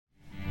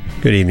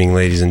Good evening,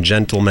 ladies and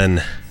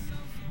gentlemen.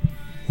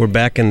 We're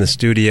back in the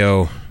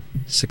studio,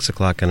 6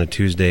 o'clock on a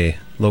Tuesday,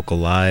 local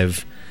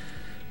live.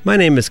 My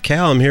name is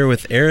Cal. I'm here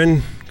with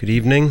Aaron. Good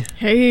evening.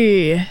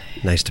 Hey.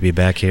 Nice to be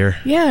back here.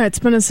 Yeah, it's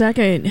been a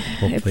second.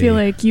 I feel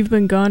like you've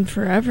been gone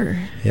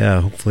forever. Yeah,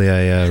 hopefully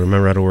I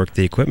remember how to work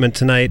the equipment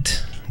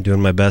tonight. I'm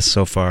doing my best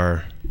so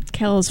far.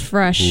 Cal is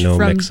fresh No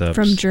mix-ups.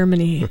 from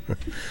Germany.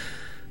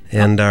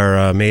 And our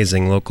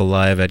amazing local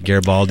live at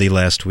Garibaldi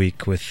last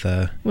week with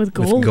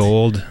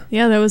Gold.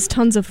 Yeah, that was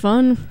tons of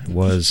fun. It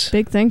was.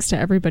 Big thanks to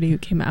everybody who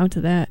came out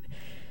to that.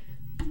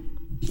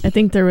 I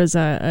think there was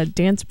a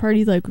dance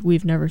party like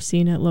we've never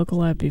seen at Local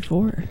Live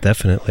before.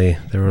 Definitely.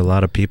 There were a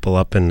lot of people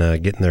up and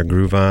getting their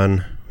groove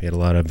on. We had a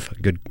lot of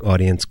good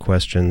audience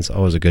questions.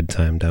 Always a good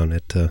time down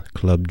at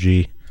Club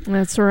G.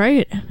 That's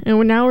right.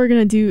 And now we're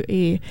going to do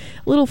a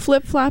little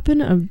flip-flopping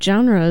of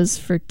genres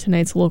for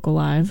tonight's Local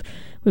Live.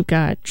 We've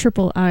got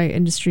Triple I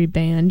Industry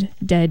Band,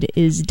 Dead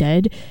is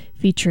Dead,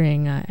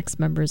 featuring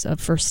ex-members of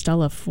First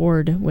Stella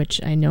Ford,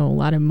 which I know a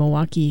lot of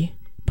Milwaukee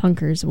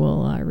punkers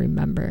will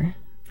remember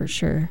for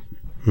sure.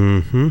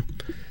 Mm-hmm.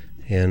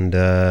 And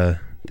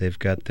they've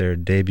got their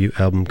debut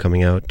album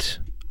coming out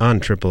on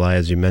Triple I,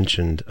 as you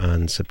mentioned,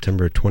 on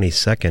September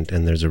 22nd,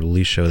 and there's a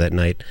release show that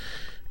night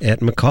at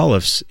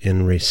McAuliffe's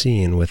in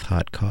Racine with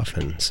Hot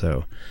Coffin.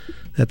 So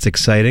that's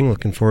exciting.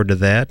 Looking forward to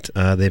that.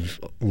 They've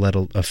let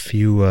a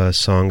few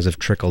songs have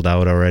trickled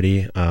out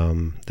already.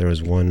 There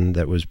was one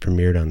that was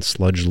premiered on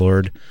Sludge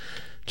Lord,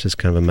 which is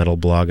kind of a metal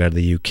blog out of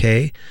the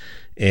UK.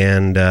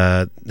 And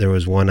there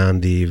was one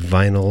on the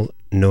Vinyl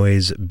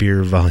Noise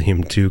Beer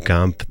Volume 2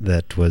 comp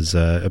that was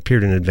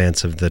appeared in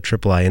advance of the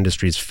Triple I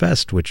Industries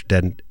Fest, which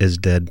Dead is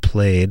Dead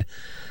played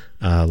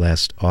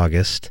last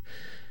August.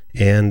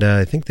 And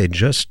I think they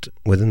just,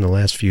 within the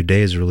last few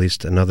days,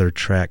 released another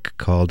track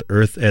called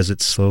Earth as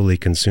It's Slowly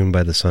Consumed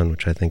by the Sun,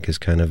 which I think is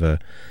kind of a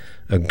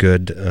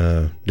good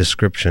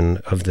description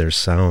of their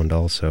sound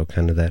also,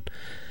 kind of that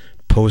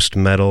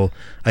post-metal.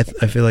 I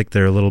feel like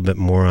they're a little bit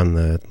more on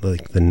the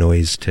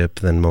noise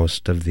tip than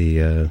most of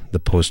the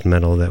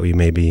post-metal that we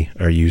maybe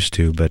are used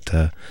to, but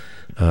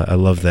I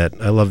love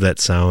that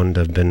sound.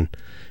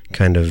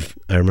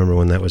 I remember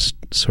when that was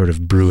sort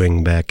of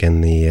brewing back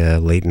in the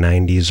late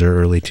 90s or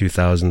early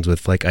 2000s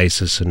with like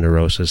Isis and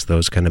Neurosis,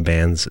 those kind of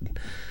bands. It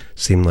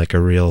seemed like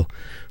a real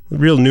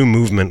new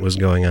movement was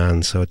going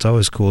on, so it's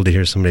always cool to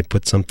hear somebody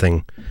put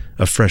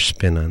a fresh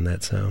spin on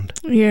that sound.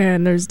 Yeah,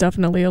 and there's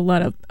definitely a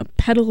lot of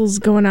pedals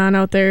going on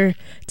out there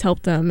to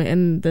help them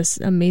in this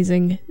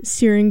amazing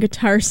searing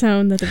guitar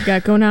sound that they've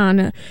got going on.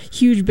 A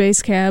huge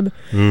bass cab.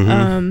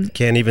 Mm-hmm.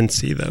 Can't even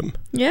see them.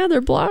 Yeah,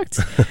 they're blocked.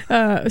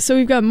 So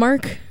we've got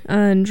Mark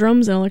on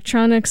drums and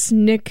electronics,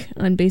 Nick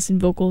on bass and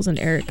vocals, and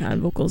Eric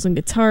on vocals and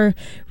guitar.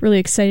 Really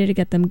excited to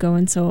get them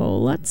going, so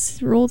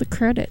let's roll the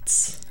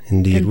credits.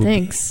 Indeed. And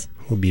thanks.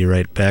 We'll be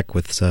right back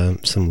with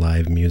some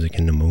live music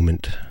in a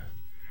moment.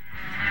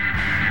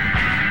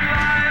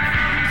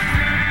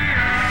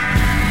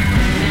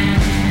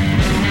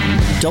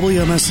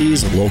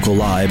 WMSE's Local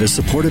Live is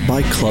supported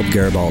by Club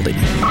Garibaldi.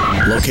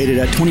 Located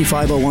at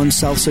 2501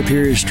 South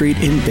Superior Street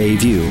in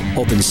Bayview.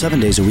 Open 7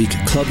 days a week,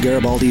 Club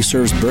Garibaldi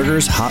serves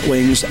burgers, hot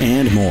wings,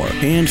 and more,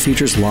 and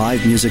features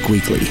live music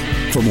weekly.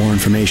 For more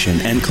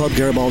information and Club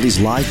Garibaldi's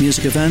live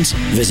music events,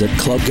 visit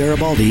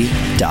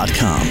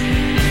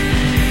clubgaribaldi.com.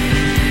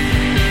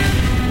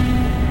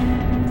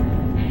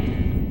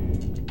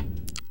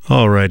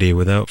 Alrighty,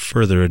 without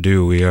further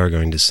ado, we are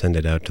going to send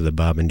it out to the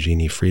Bob and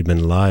Jeannie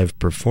Friedman Live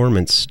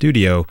Performance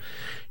Studio.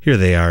 Here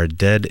they are,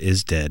 Dead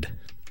is Dead.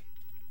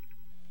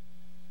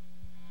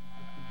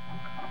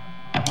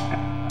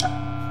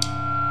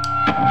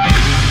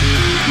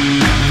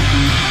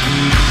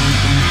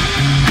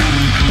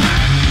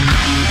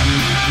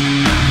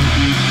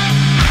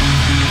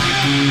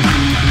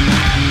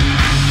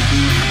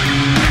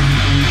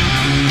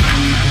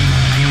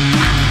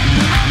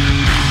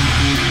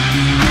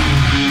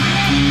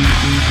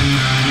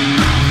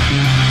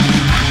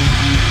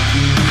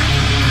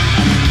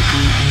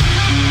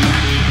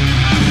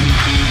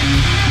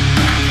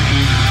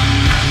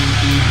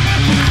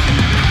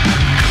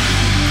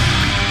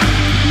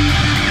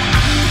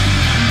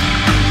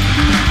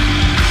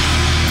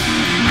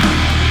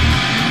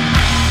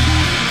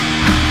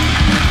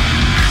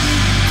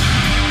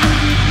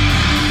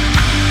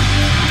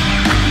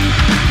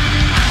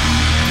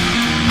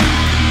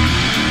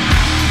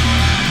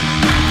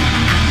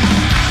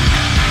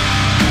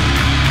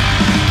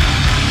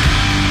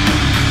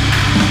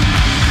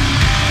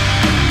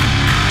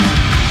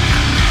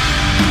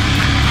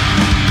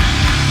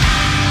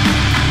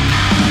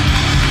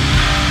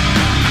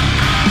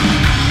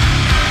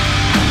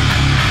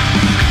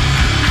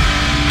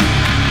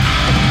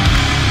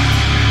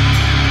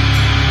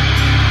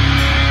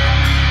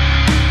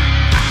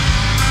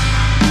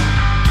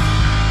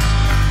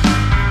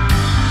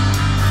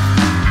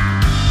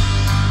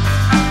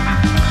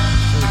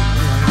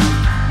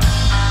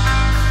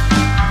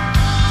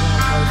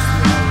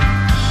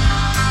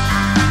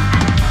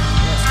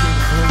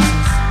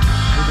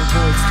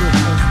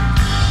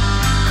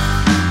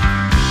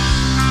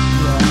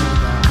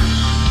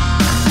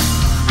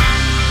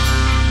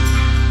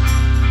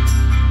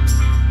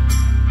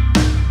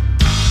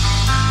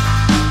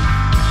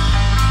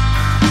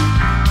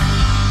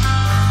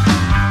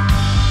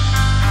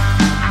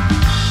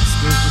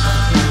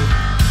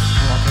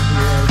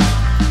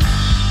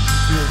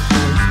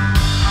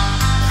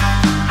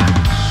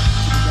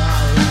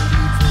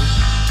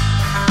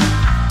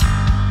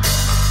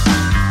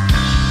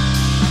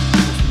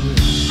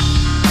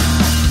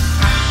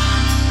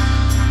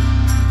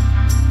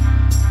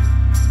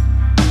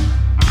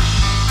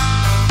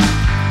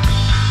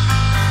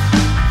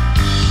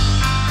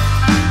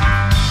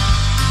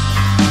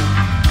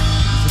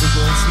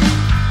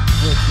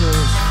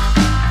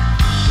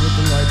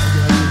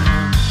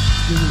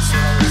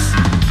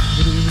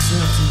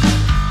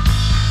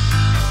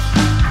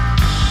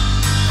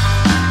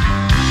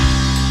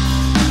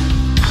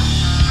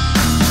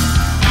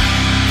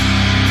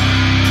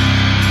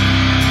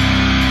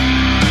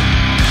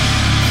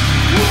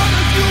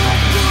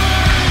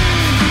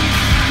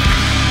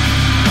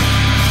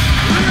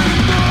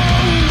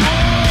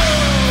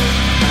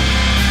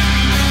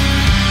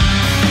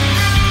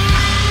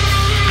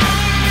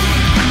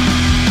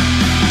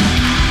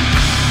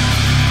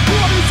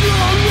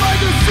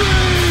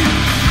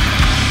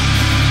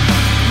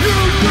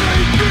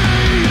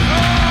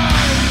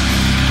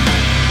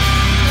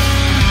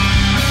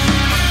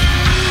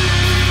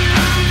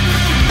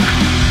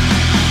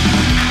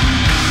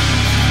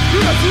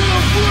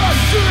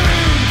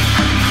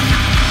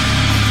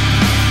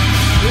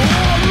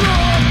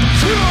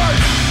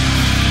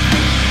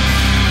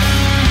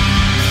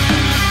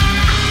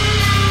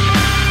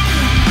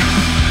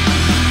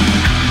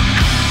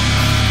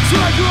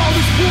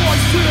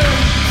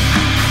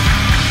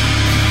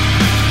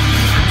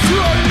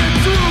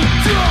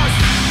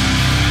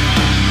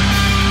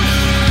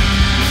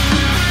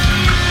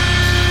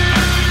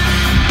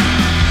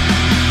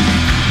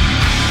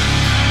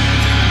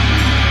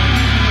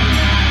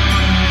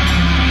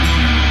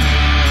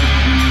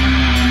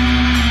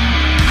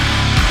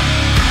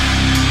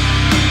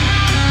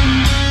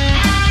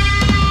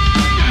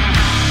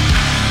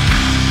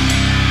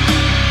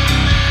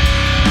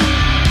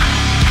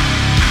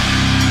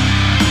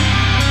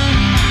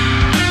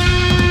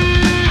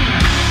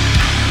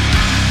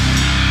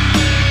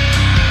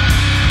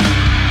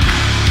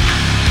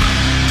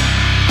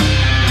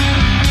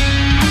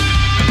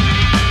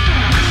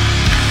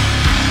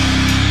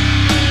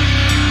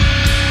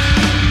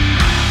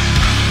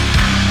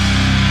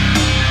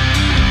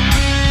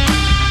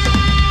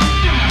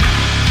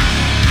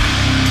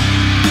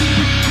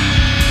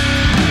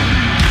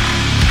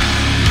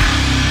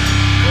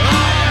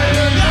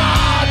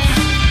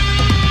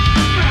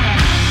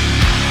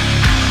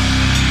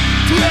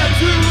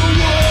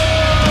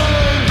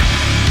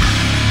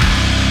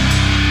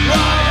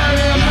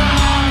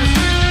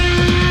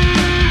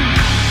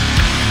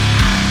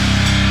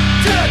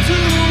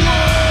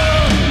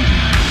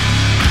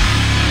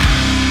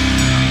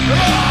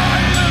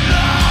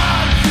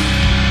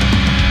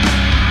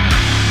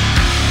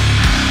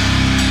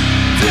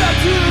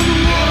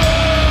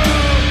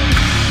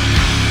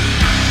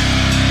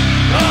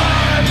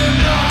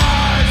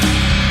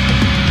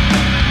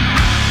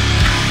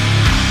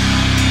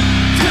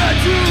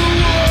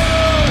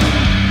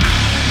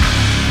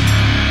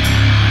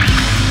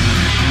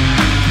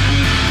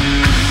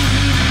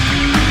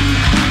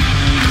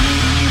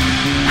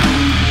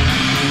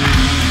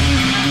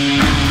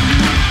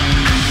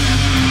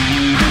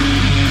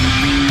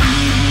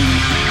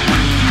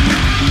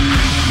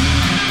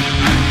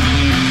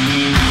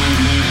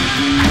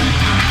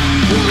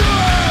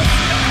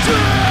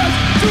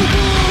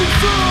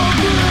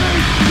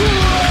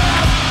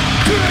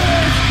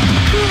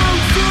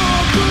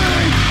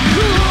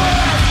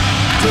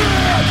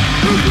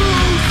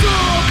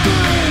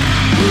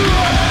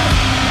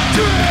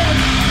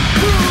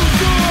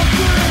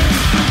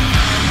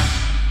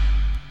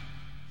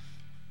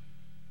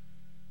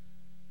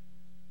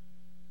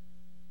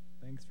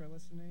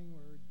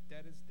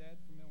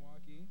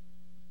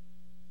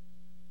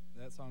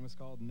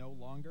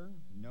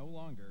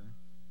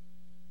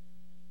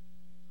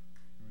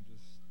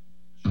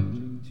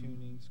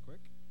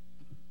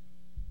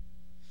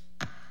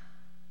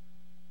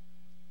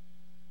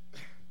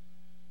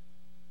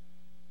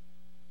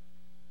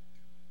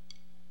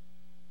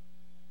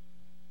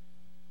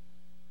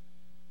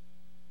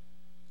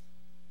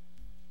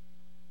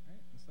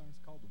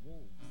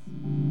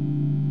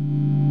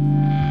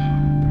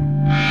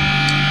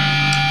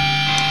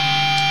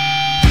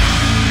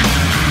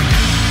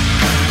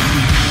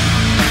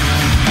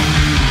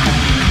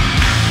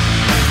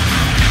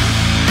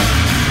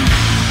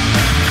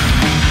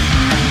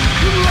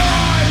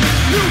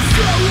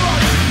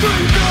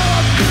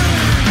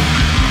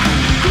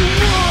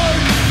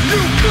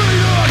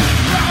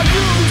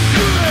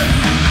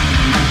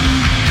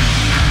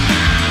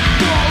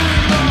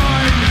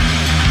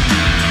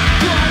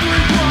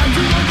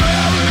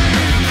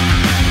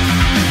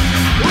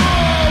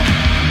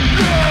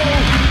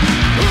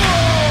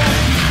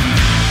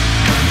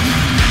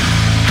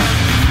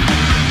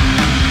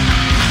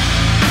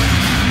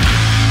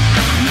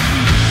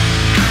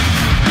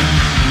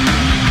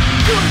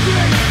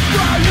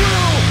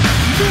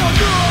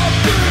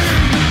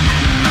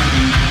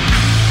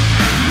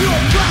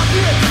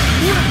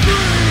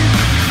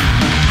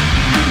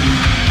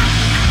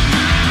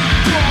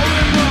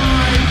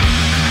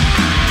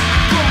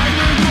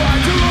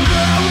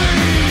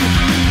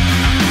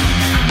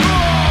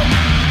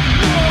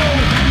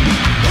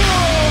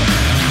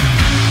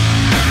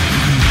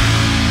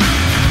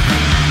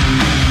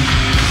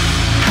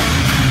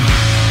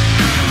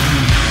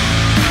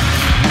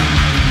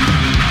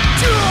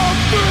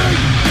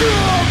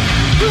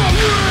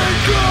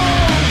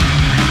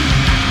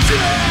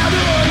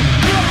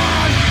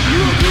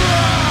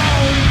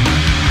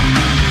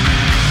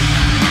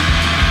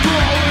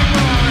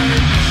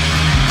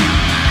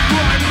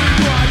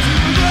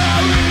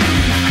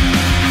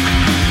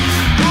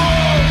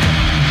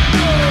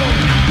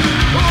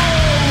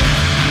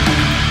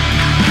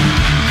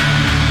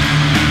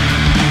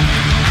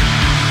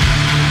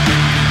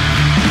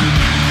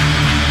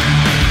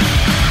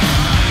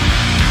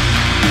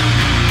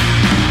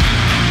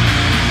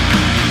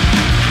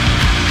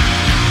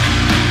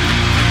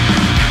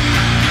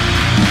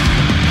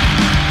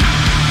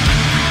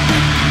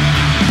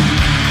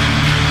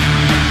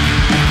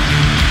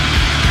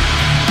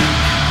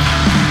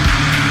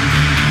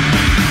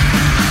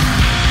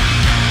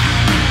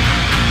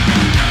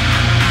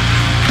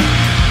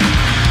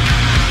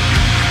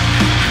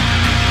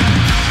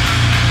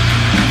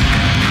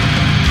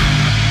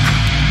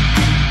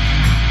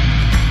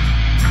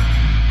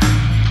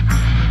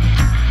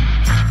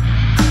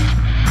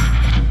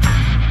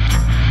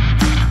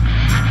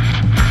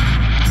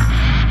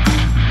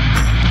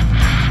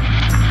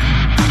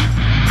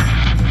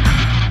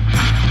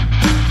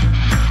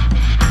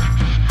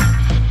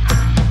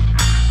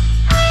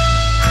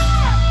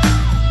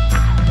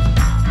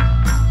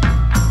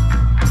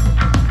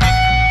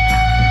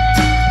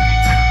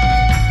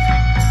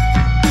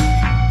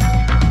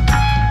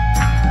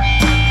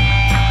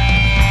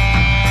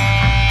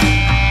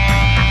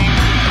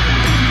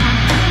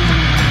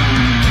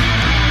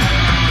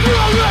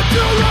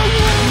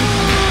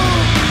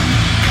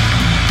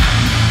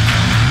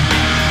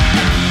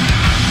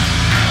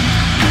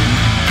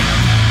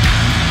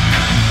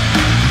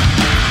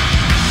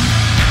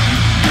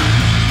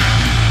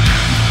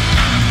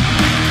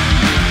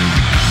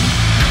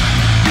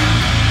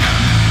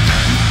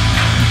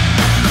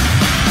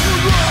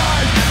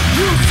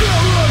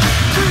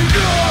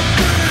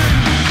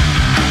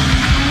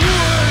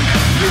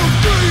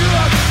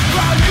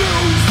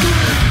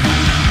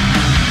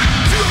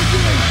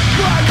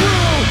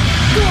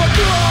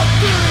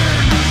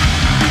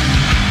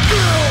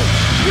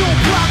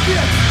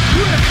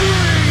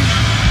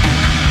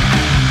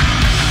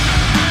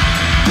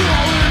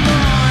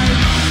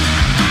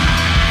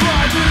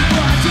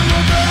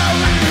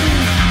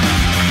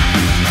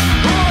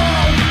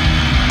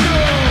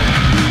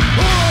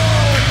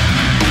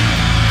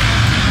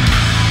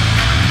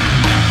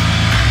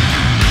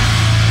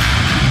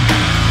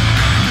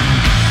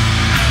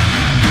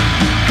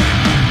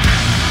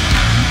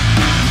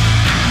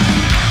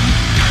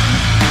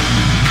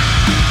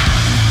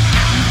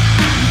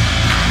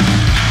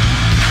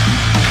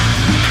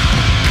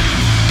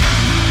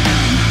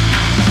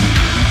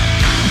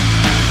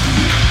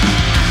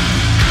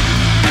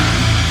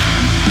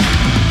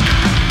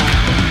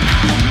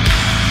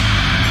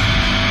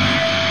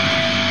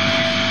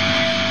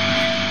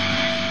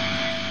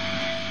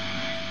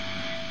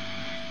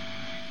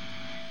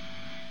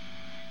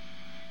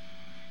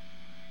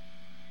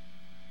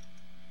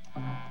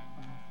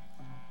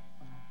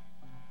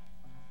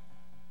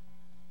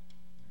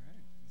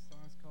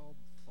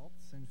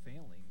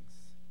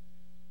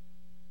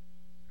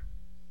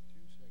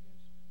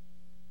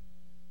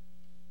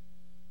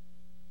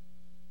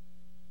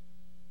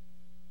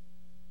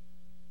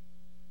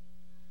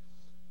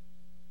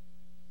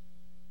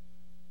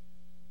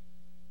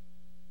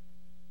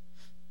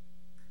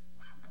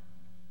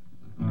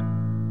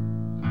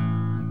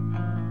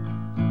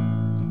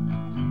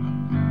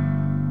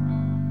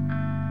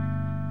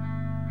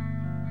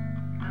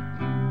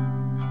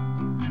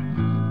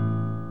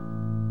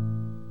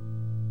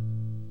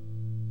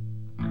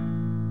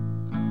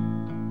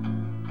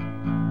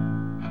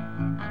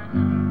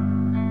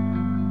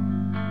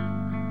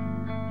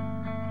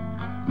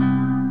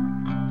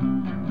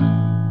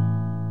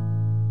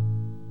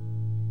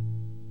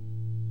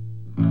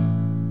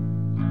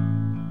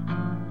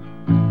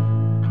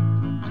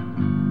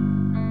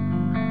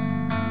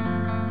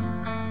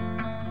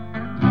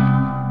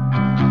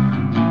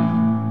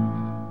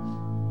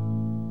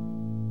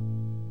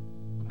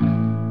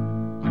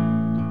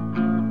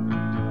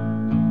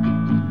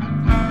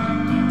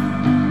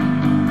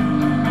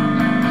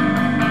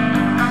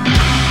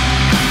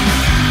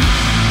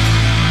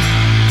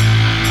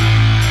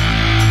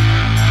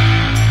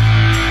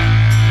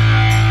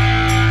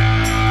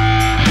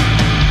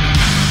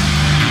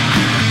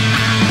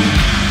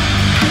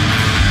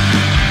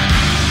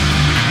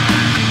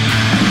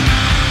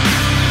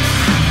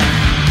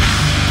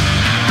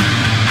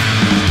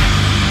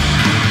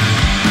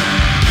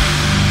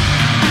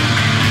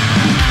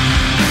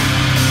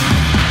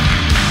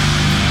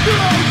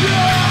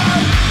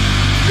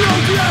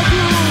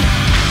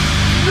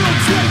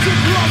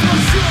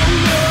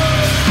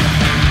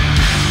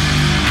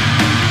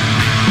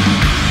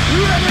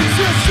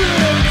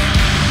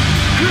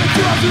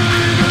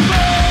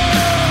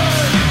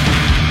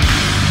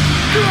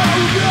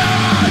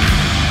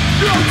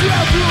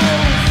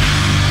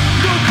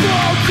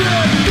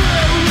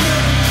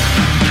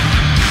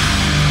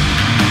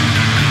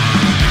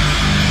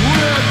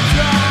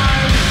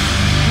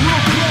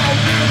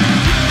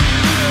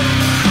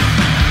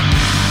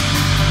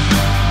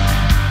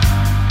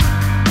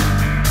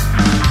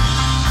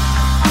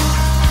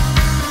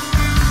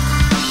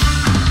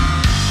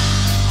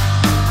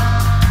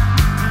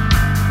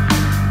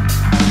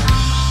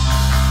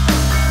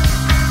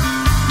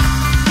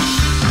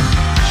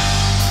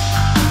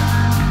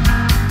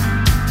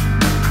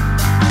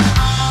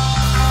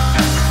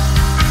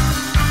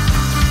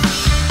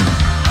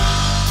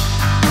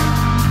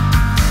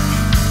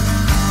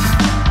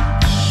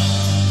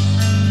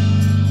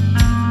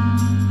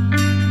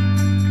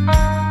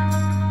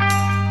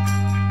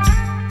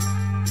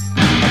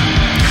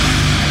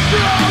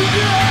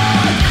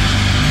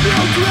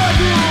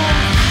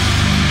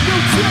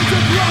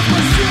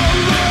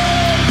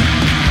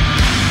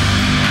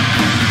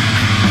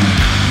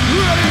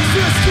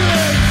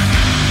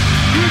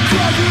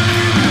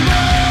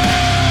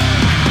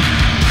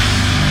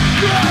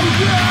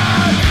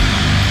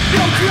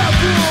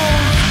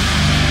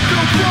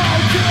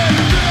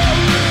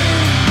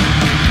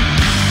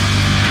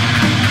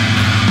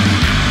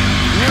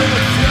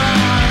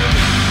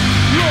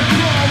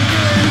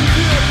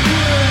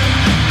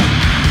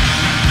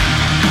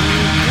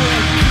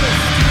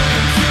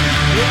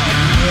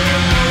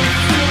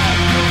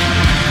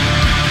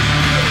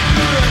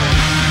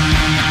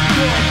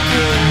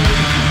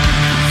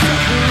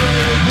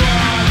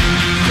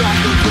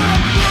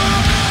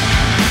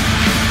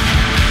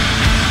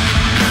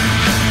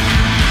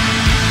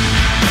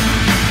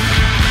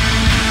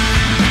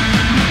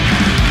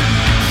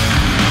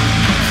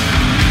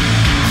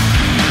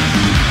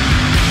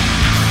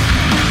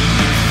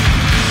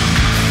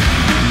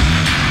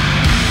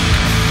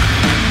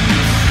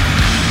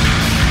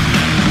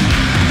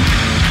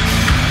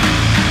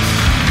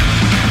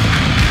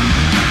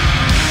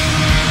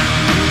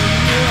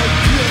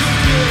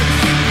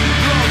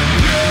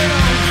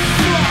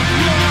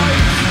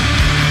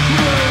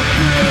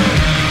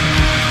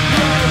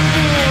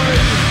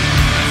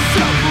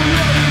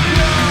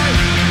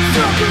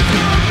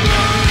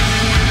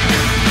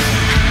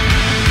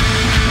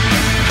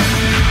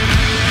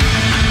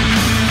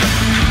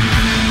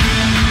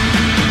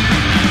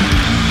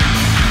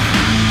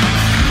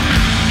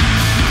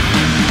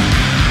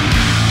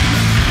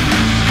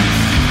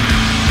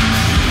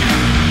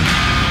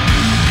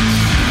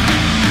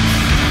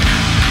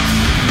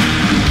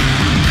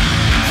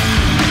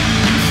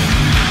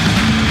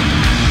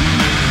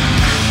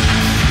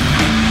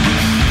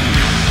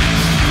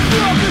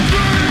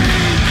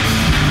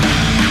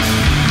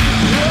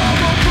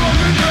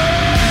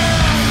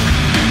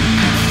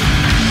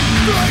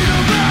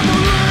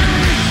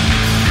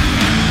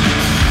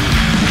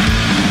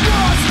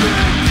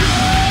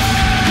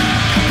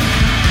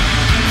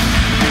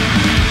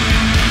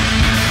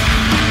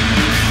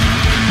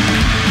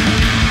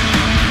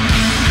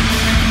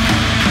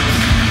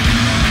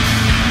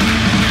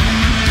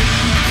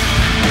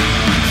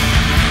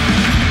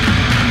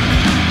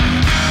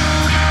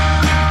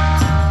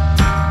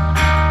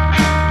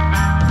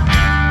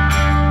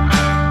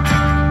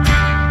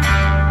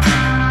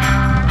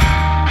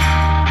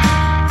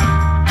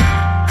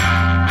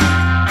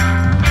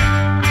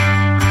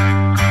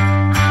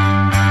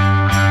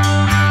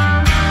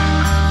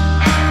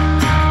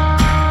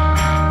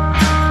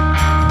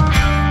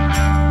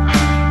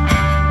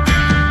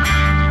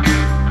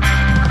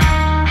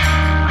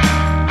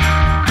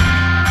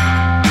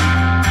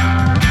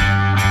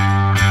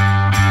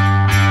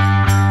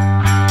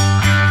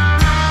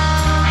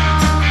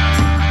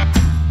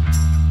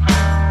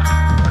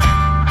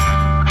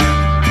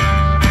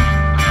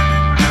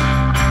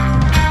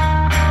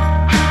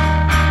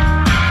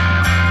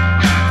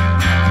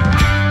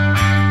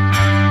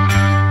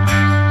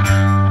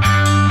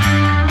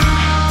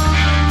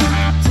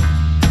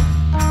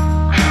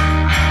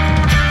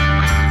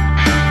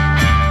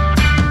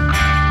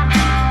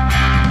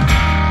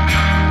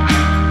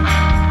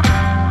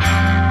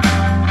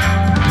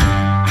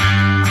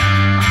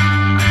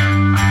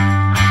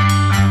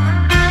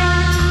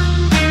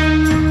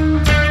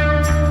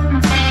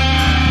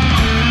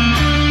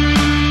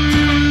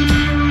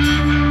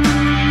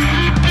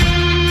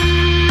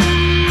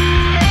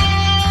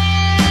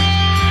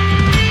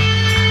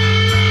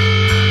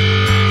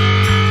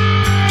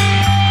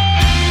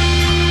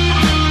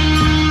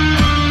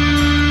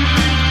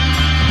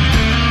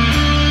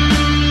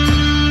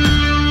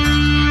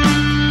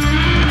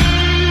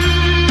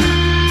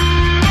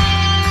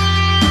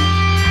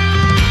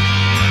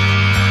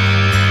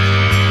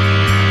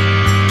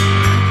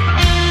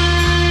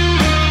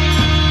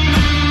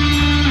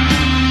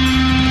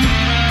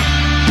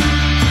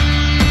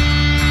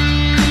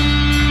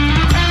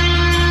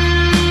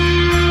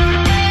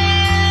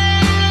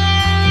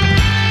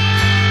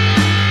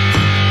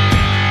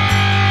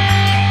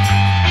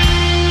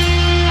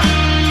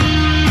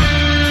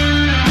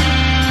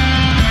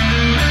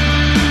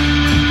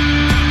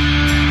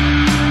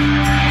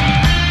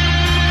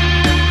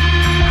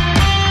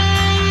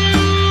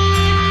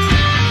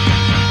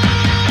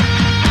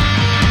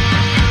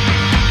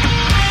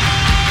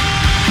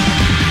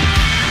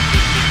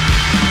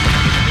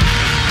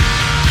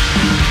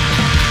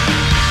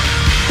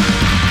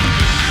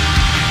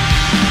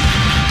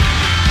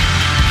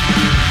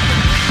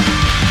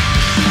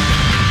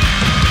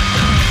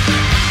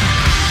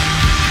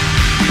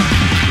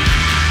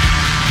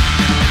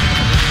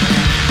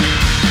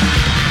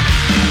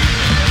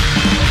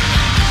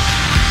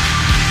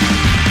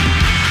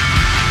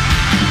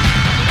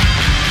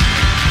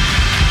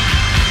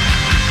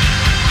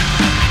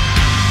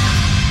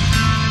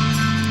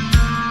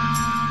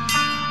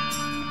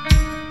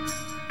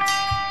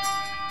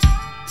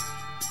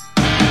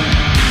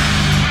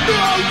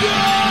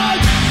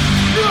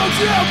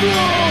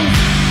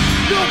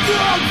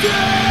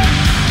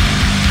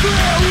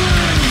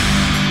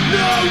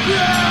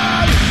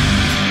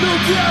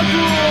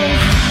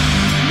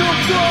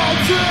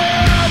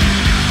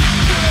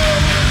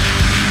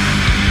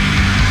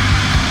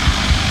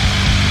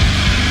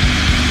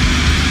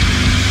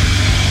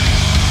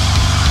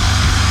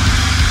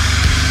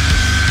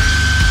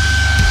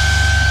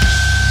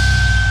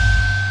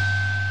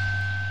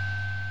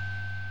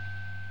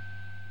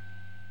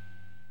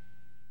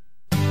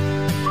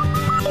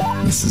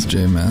 This is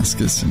Jay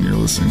Maskus, and you're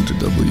listening to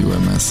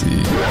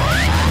WMSE.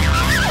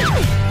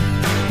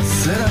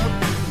 Set up.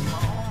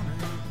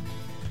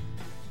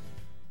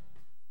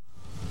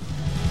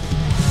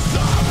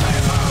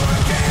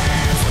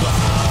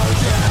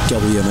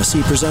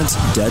 WMSE presents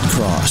Dead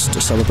Cross to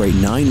celebrate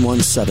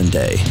 917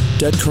 Day.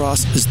 Dead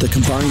Cross is the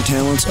combining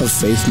talents of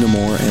Faith No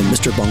More and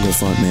Mr. Bungle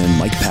frontman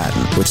Mike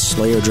Patton with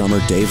Slayer drummer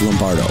Dave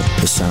Lombardo.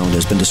 The sound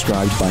has been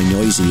described by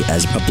Noisy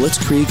as a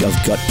blitzkrieg of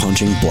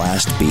gut-punching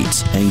blast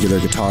beats, angular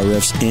guitar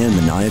riffs, and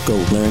maniacal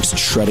larynx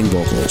shredding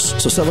vocals.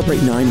 So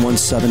celebrate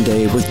 917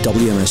 Day with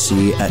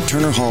WMSE at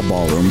Turner Hall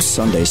Ballroom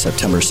Sunday,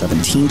 September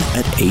 17th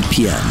at 8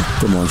 p.m.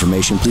 For more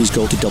information, please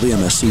go to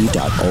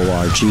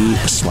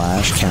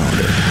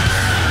wmsc.org/calendar.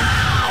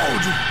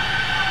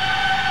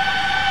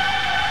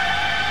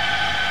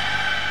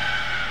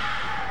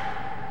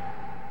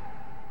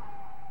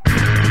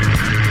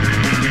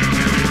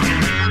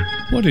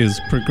 What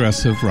is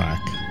progressive rock?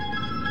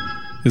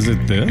 Is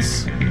it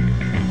this?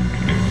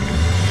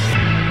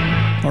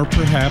 Or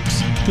perhaps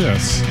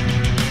this?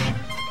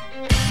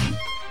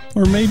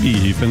 Or maybe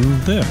even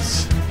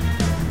this?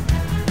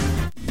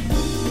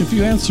 If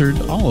you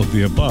answered all of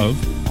the above,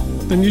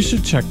 then you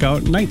should check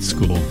out Night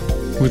School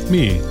with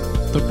me,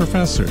 the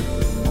professor,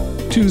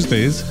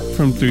 Tuesdays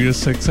from 3 to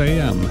 6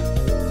 a.m.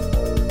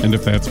 And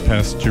if that's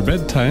past your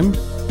bedtime,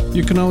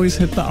 you can always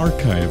hit the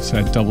archives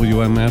at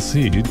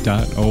wmse.org.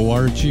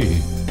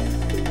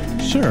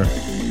 Sure,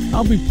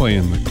 I'll be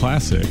playing the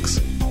classics.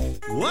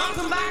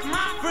 Welcome back,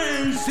 my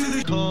friends, to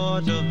the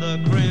court of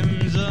the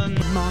Crimson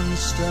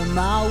Monster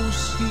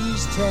Mouse.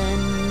 He's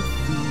 10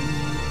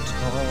 feet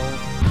tall.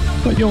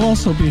 But you'll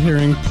also be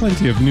hearing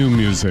plenty of new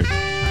music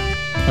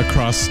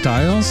across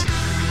styles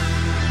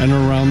and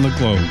around the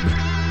globe.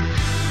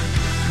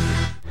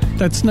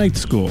 That's Night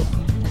School,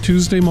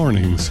 Tuesday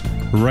mornings,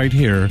 right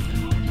here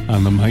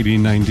on the Mighty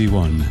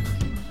 91.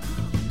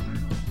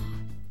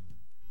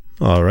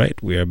 All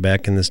right, we are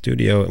back in the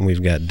studio, and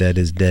we've got Dead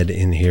is Dead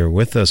in here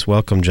with us.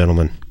 Welcome,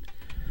 gentlemen.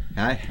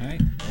 Hi. Hi.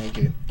 Thank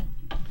you.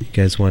 You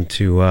guys want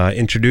to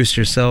introduce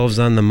yourselves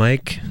on the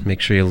mic? Make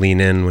sure you lean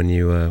in when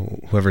you,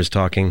 whoever's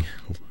talking,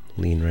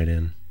 lean right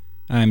in.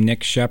 I'm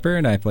Nick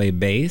Shepard. I play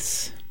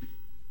bass.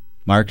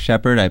 Mark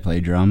Shepard. I play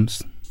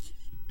drums.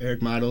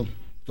 Eric Model,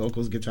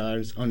 vocals,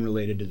 guitars,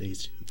 unrelated to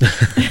these two.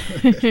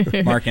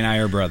 Mark and I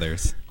are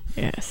brothers.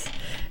 Yes.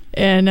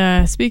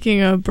 And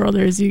speaking of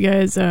brothers, you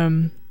guys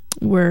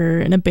were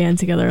in a band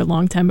together a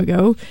long time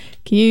ago.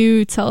 Can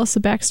you tell us a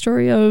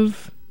backstory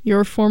of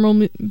your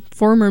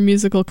former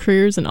musical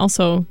careers, and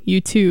also you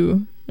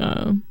two,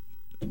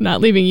 not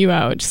leaving you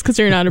out just because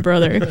you're not a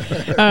brother?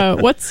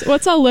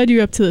 What's all led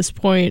you up to this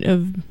point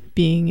of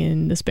being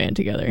in this band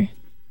together?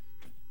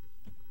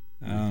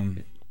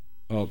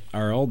 Well,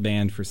 our old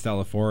band for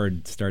Stella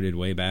Ford started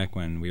way back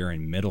when we were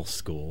in middle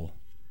school,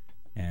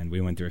 and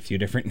we went through a few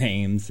different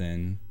names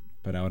and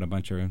put out a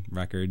bunch of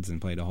records and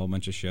played a whole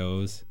bunch of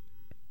shows.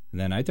 And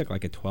then I took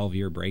like a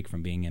 12-year break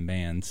from being in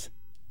bands,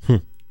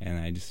 and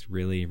I just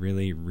really,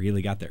 really,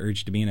 really got the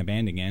urge to be in a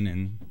band again,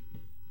 and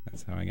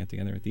that's how I got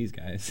together with these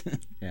guys.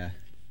 Yeah,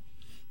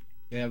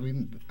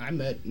 I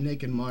met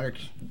Nick and Mark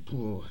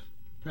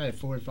probably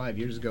 4 or 5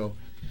 years ago,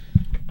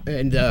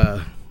 and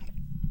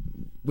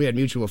we had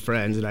mutual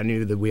friends, and I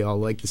knew that we all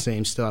liked the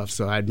same stuff,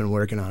 so I'd been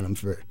working on them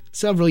for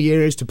several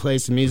years to play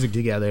some music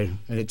together,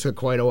 and it took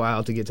quite a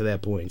while to get to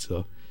that point.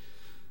 So,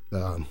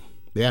 now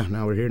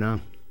we're here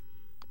now.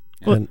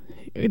 Well,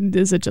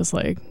 is it just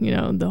like,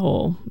 the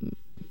whole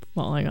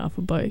falling off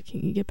a bike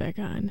and you get back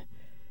on?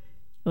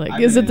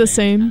 Like, is it the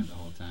same? The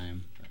whole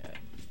time.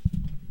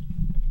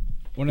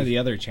 One of the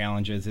other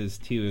challenges is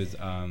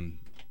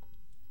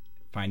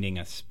finding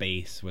a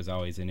space was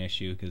always an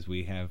issue because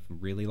we have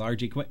really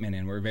large equipment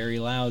and we're very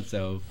loud,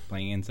 so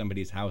playing in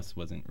somebody's house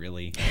wasn't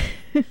really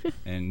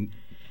and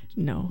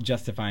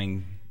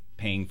justifying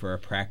paying for a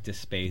practice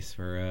space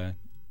for a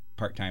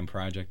part-time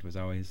project was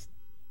always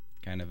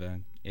kind of a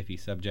iffy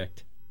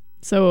subject.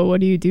 So what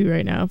do you do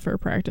right now for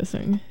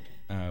practicing?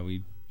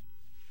 We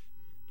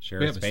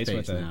share a space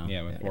with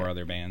with 4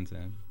 other bands.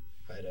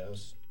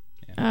 Hidehouse.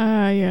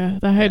 Yeah.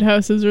 The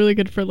Hidehouse is really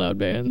good for loud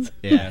bands.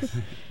 Yeah,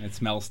 it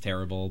smells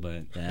terrible,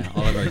 but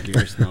all of our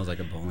gear smells like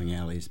a bowling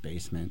alley's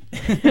basement.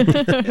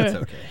 It's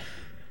okay.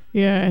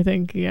 Yeah, I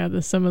think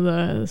some of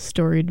the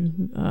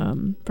storied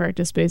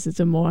practice spaces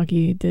in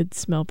Milwaukee did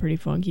smell pretty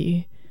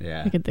funky.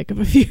 Yeah, I can think of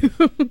a few.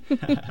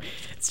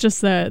 It's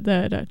just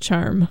that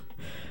charm.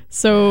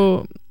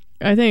 So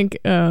I think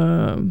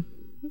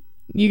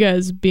you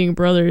guys being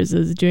brothers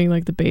is doing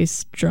like the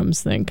bass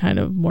drums thing kind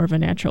of more of a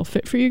natural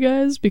fit for you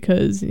guys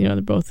because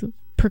they're both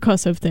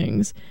percussive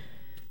things.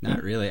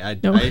 Not really. I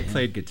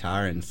played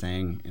guitar and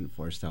sang in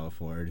Forstella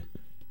Ford,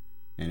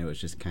 and it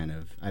was just kind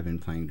of, I've been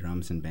playing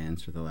drums in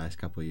bands for the last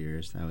couple of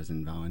years. I was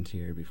in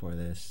Volunteer before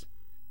this,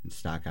 and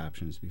Stock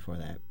Options before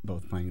that,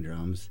 both playing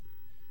drums.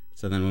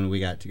 So then when we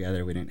got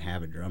together, we didn't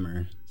have a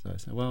drummer, so I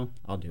said, well,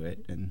 I'll do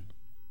it, and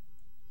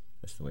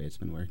that's the way it's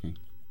been working.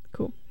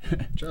 Cool.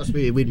 Trust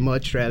me, we'd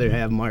much rather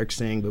have Mark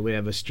sing, but we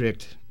have a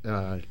strict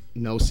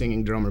no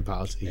singing drummer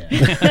policy.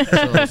 Yeah.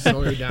 So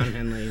sorry, Don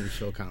Henley and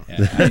Phil Collins.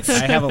 Yeah,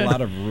 I have a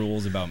lot of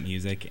rules about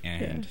music,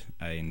 and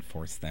I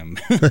enforce them.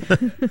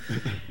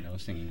 No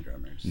singing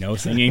drummers. No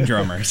singing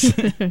drummers.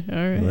 All right.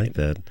 I like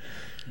that.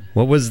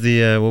 What was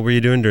the what were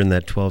you doing during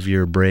that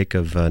 12-year break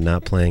of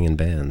not playing in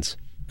bands?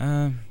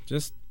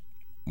 Just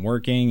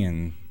working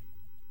and,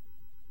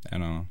 I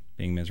don't know,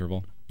 being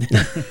miserable.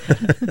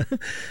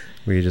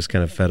 Were you just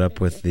kind of fed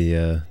up with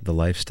the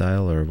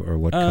lifestyle, or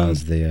what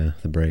caused the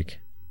break?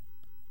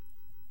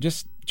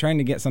 Just trying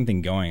to get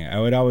something going. I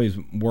would always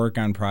work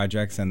on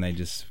projects, and they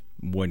just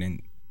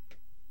wouldn't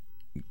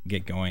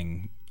get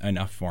going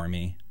enough for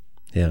me.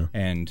 Yeah.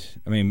 And,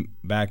 I mean,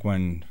 back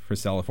when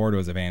Forstella Ford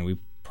was a band, we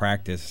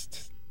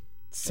practiced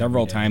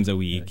several times a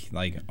week,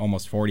 like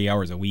almost 40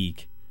 hours a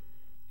week,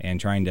 and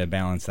trying to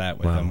balance that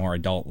with a more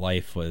adult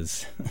life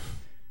was...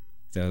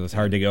 So it was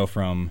hard to go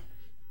from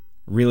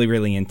really,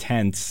 really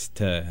intense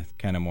to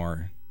kind of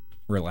more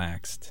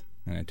relaxed.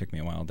 And it took me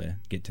a while to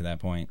get to that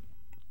point.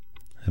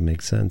 That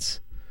makes sense.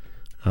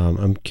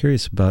 I'm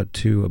curious about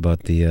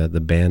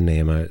the band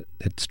name.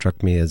 It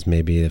struck me as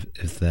maybe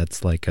if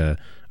that's like a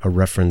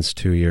reference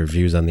to your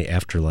views on the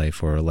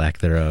afterlife or lack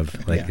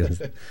thereof. Like, is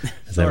that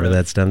where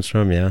that stems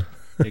from? Yeah.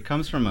 It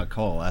comes from a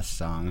Coalesce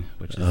song,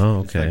 which is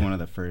it's like one of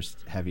the first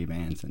heavy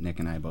bands that Nick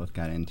and I both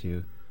got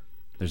into.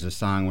 There's a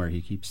song where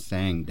he keeps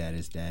saying "Dead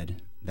is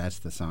Dead." That's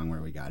the song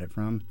where we got it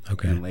from.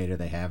 Okay. And later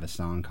they have a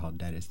song called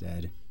 "Dead is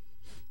Dead."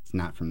 It's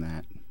not from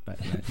that, but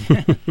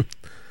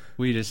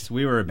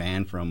we were a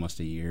band for almost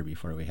a year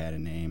before we had a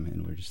name,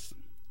 and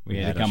we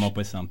had to come up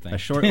with something. A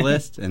short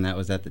list, and that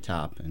was at the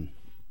top, and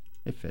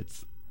it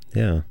fits.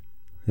 Yeah,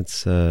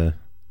 it's I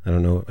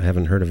don't know. I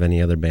haven't heard of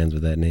any other bands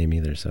with that name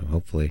either. So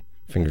hopefully,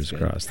 fingers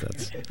crossed.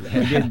 That's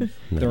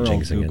thorough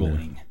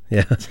Googling.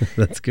 Yeah,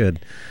 that's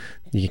good.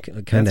 You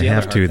kind of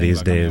have to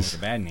these days. The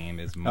bad name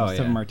is most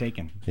of them are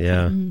taken.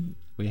 Yeah.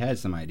 We had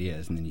some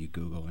ideas, and then you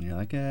Google, and you're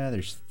like,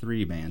 there's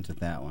 3 bands with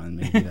that one.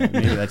 Maybe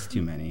that's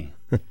too many.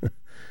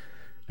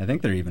 I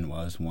think there even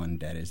was one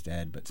Dead is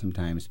Dead, but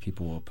sometimes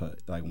people will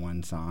put like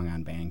one song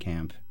on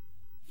Bandcamp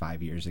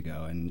 5 years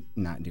ago and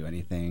not do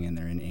anything, and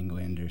they're in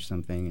England or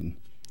something, and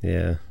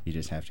you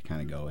just have to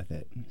kind of go with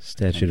it.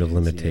 Statute of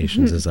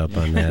limitations is up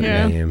on that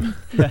name.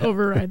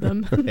 Override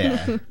them.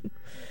 Yeah.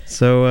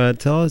 So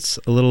tell us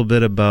a little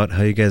bit about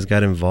how you guys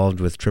got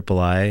involved with Triple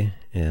I,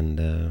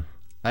 and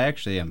I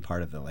actually am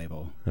part of the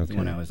label. Okay.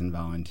 When I was in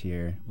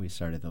Volunteer, we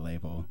started the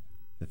label,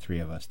 the 3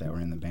 of us that were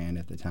in the band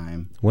at the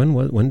time.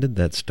 When did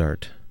that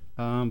start?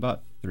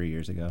 About 3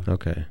 years ago.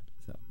 Okay.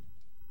 So.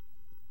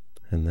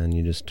 And then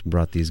you just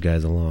brought these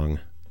guys along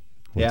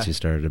once you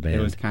started a band.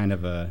 It was kind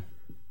of it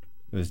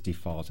was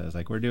default. I was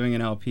like, we're doing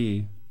an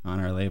LP on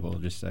our label,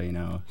 just so you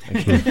know. I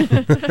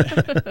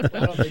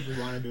don't think we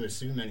wanted to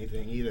assume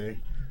anything either,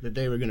 that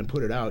they were going to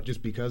put it out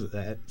just because of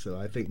that. So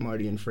I think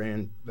Marty and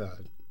Fran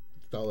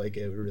felt like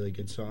they were really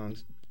good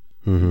songs.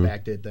 Mm-hmm.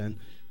 Backed it then.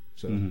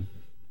 So.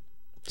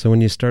 So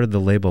when you started the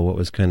label, what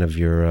was kind of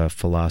your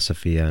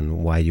philosophy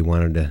on why you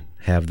wanted to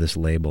have this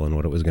label and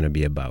what it was going to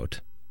be about?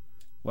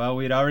 Well,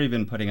 we'd already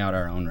been putting out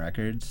our own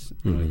records,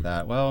 and we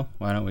thought, well,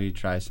 why don't we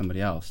try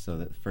somebody else? So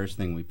the first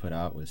thing we put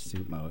out was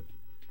Soup Moat,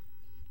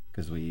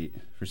 because we,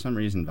 for some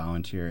reason,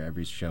 Volunteer,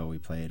 every show we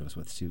played was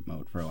with Soup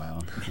Moat for a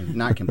while.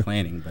 Not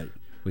complaining, but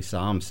we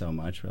saw them so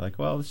much, we're like,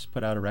 well, let's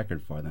put out a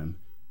record for them.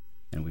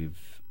 And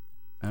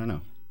I don't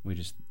know, we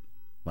just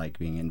like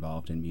being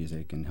involved in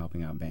music and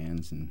helping out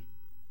bands, and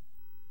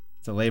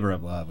it's a labor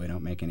of love. We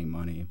don't make any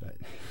money, but...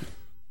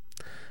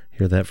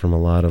 Hear that from a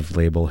lot of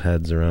label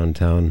heads around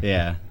town.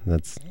 Yeah.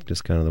 That's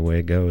just kind of the way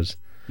it goes.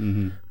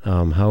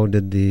 Mm-hmm. How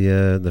did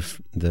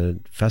the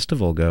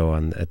festival go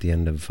at the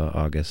end of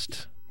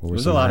August? It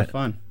was a lot of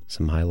fun.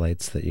 Some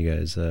highlights that you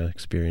guys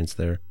experienced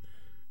there,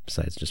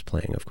 besides just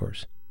playing, of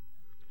course.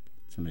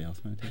 Somebody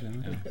else want to take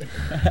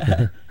that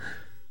one?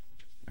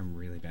 I'm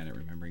really bad at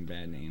remembering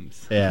bad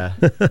names. Yeah.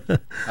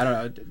 I don't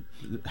know.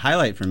 The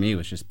highlight for me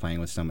was just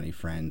playing with so many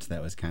friends.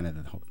 That was kind of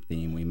the whole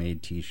theme. We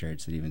made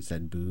T-shirts that even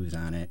said booze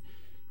on it.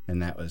 And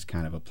that was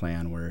kind of a play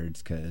on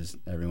words because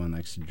everyone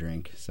likes to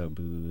drink. So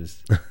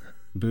booze.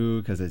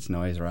 Boo because it's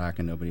noise rock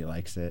and nobody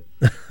likes it.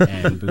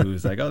 And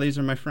booze like, oh, these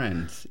are my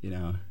friends, you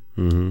know.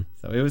 Mm-hmm.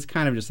 So it was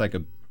kind of just like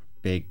a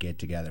big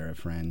get-together of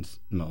friends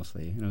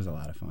mostly. And it was a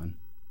lot of fun.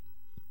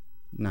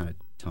 Not a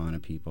ton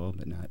of people,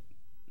 but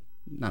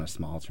not a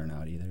small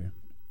turnout either.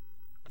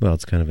 Well,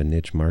 it's kind of a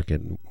niche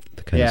market,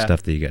 the kind of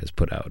stuff that you guys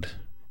put out.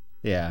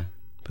 Yeah.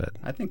 But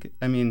I think,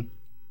 the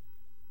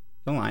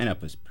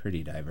lineup was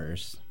pretty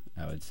diverse,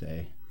 I would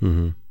say.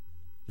 Mm-hmm.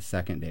 The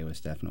second day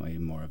was definitely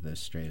more of the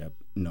straight-up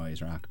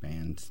noise rock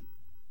bands.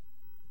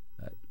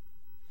 But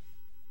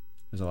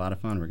was a lot of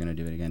fun. We're going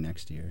to do it again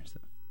next year. So.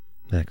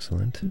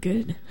 Excellent.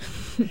 Good.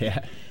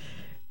 Yeah.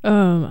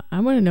 I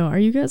want to know, are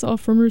you guys all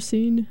from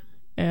Racine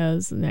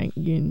as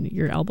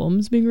your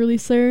album's being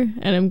released there?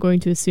 And I'm going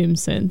to assume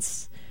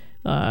since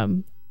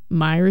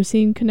my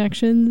Racine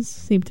connections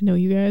seem to know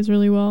you guys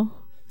really well.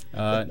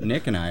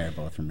 Nick and I are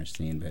both from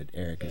Racine, but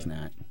Eric is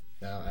not.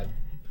 I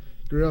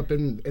grew up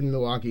in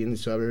Milwaukee in the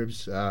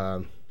suburbs.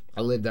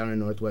 I lived down in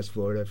Northwest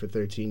Florida for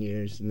 13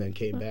 years and then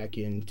came back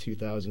in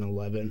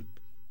 2011.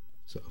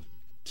 So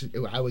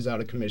I was out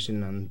of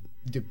commission on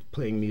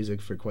playing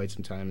music for quite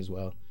some time as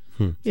well.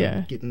 So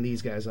yeah. Getting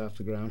these guys off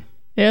the ground.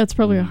 Yeah, it's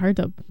probably hard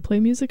to play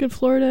music in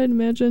Florida, I'd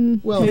imagine.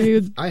 Well,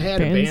 maybe I had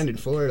bands. a band in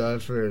Florida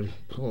for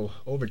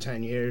over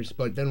 10 years,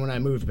 but then when I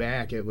moved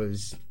back, it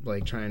was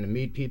like trying to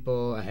meet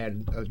people. I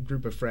had a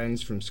group of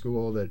friends from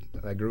school that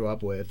I grew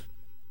up with.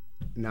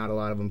 Not a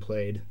lot of them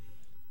played.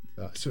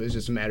 So it was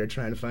just a matter of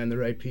trying to find the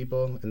right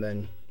people and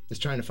then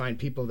just trying to find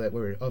people that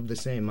were of the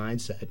same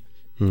mindset.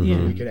 Yeah.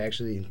 So we could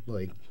actually,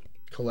 like,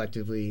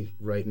 collectively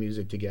write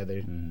music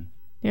together.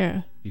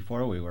 Yeah.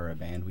 Before we were a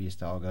band, we used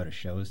to all go to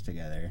shows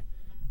together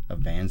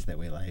of bands that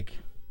we like,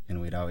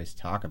 and we'd always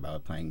talk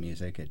about playing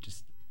music.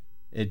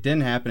 It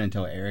didn't happen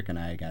until Eric and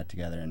I got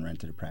together and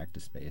rented a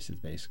practice space. It's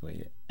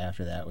basically,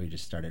 after that, we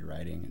just started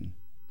writing and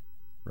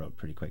wrote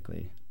pretty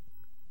quickly.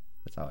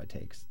 That's all it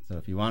takes. So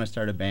if you want to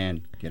start a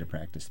band, get a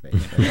practice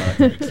space. That's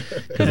all it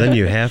takes. Because then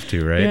you have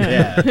to, right?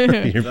 Yeah.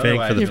 You're paying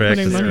for the You're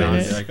practice putting money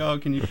in space. it. Like, oh,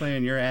 can you play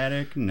in your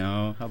attic?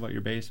 No. How about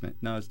your basement?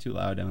 No, it's too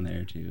loud down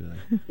there too.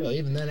 Like, Well,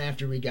 even then,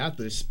 after we got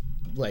this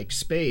like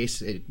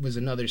space, it was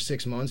another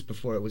 6 months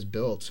before it was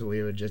built. So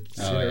we would just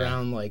sit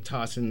around like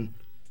tossing,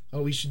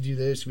 oh, we should do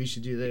this, we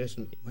should do this.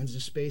 And when's the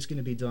space going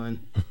to be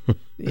done?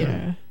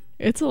 Yeah.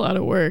 It's a lot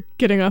of work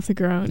getting off the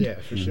ground. Yeah,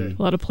 for sure. A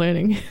lot of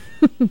planning.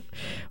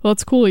 Well,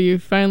 it's cool. You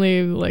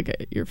finally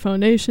like your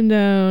foundation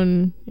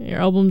down. Your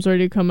album's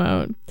already come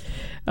out.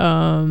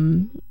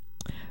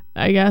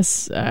 I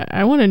guess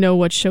I want to know,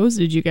 what shows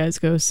did you guys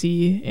go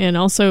see, and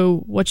also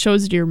what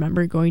shows do you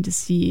remember going to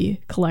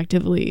see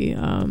collectively,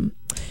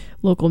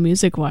 local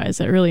music wise,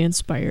 that really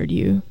inspired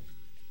you?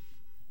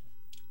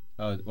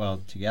 oh,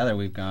 well, together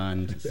we've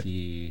gone to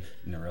see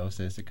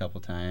Neurosis a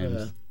couple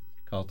times,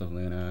 Cult of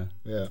Luna.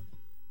 Yeah.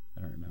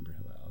 I don't remember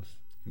who else.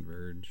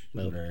 Converge.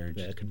 Converge.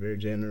 Yeah,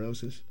 Converge and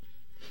Neurosis.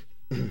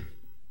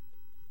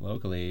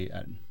 Locally,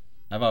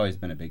 I've always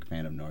been a big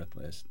fan of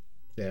Northlist.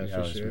 Yeah, I for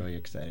was sure. really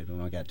excited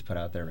when we got to put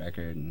out their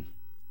record, and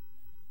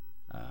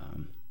I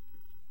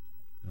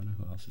don't know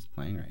who else is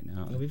playing right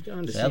now. Well, we've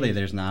gone to Sadly, see.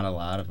 there's not a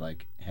lot of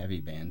like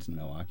heavy bands in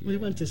Milwaukee. We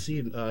right went now. to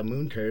see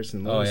Moon Curse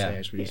and Oh, Lotus yeah.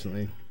 Ash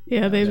recently.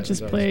 Yeah, they've that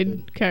just was always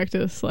played good.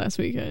 Cactus last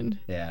weekend.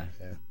 Yeah.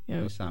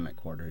 Yeah. We saw them at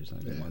Quarters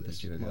like a month or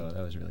two ago.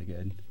 That was really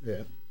good.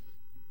 Yeah.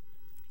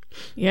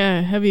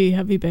 Yeah,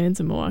 heavy bands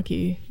in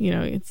Milwaukee. You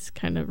know, it's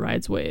kind of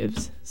rides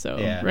waves. So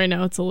Yeah. right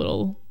now it's a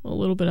little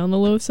bit on the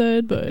low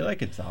side, I but feel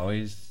like it's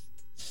always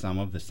some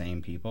of the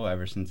same people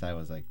ever since I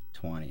was like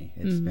 20.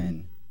 It's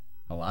been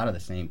a lot of the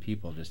same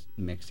people just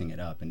mixing it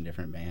up in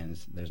different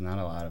bands. There's not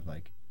a lot of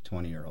like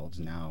 20-year-olds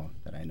now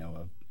that I know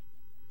of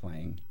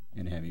playing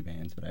in heavy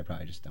bands, but I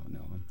probably just don't know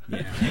them.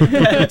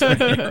 Yeah.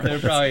 They're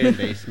probably in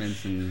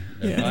basements, and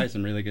there's Yeah. probably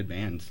some really good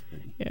bands.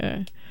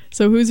 yeah.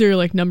 So who's your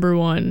like number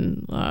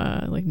one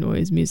like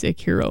noise music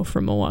hero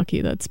from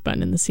Milwaukee that's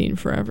been in the scene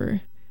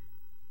forever?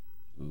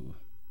 Ooh.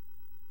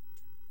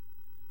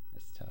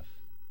 That's tough.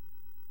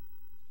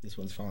 This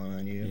one's falling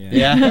on you.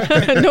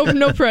 Yeah.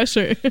 No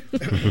pressure.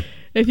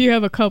 If you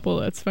have a couple,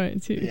 that's fine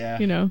too. Yeah.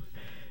 You know.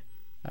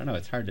 I don't know.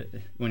 It's hard to,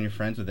 when you're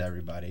friends with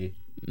everybody,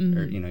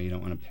 or, you know, you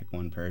don't want to pick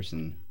one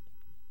person.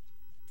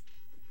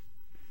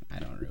 I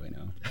don't really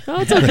know.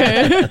 Oh, it's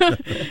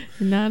okay.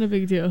 Not a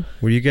big deal.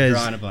 Were you guys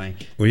Drawing a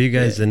blank. Were you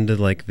guys into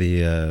like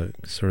the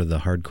sort of the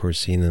hardcore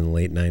scene in the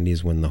late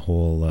 '90s when the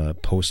whole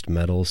post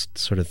metal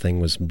sort of thing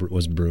was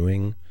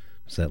brewing?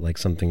 Was that like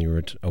something you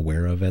were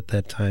aware of at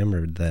that time,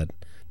 or did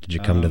you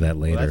come to that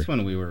later? Well, that's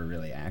when we were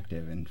really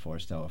active, and For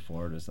Stella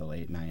Ford was the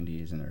late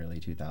 90s and early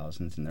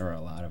 2000s, and there were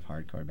a lot of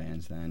hardcore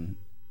bands then.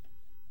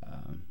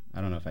 I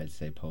don't know if I'd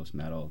say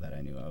post-metal that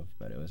I knew of,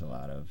 but it was a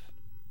lot of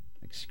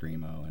like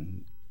screamo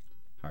and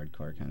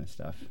hardcore kind of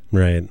stuff.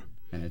 Right.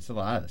 And it's a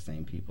lot of the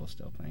same people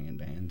still playing in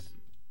bands,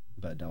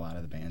 but a lot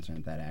of the bands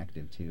aren't that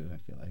active too, I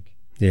feel like.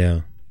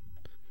 Yeah.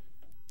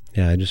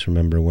 Yeah, I just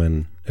remember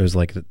when it was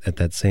like at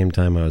that same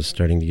time I was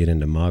starting to get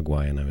into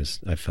Mogwai, and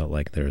I felt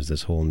like there was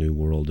this whole new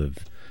world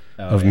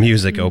of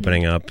music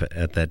opening up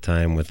at that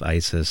time with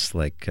ISIS,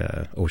 like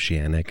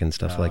Oceanic and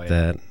stuff like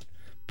that.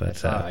 But I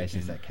saw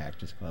ISIS at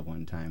Cactus Club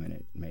one time, and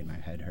it made my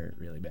head hurt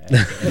really bad.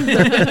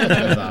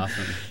 That was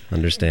awesome.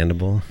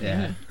 Understandable.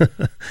 Yeah.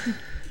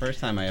 First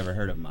time I ever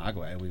heard of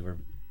Mogwai, we were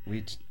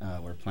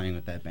playing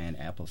with that band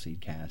Appleseed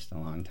Cast a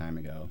long time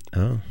ago.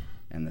 Oh.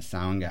 And the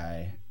sound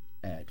guy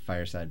at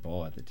Fireside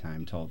Bowl at the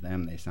time told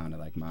them they sounded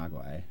like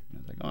Mogwai. And I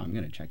was like, oh, I'm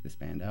going to check this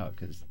band out,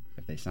 because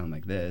if they sound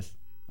like this,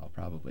 I'll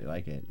probably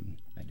like it. And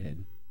I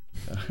did.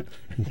 So.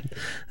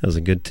 That was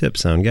a good tip,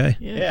 sound guy.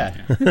 Yeah.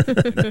 Now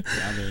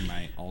they're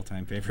my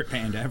all-time favorite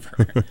band ever.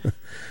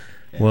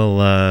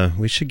 Well,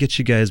 we should get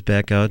you guys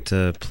back out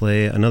to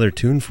play another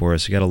tune for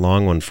us. You got a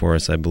long one for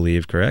us, I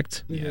believe,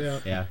 correct?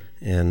 Yeah.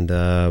 And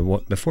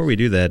before we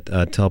do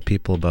that, tell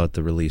people about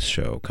the release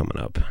show coming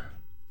up.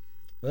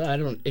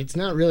 Well, it's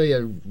not really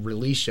a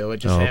release show. It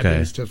just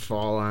happens to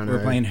fall on.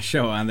 We're playing a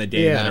show on the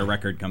day that a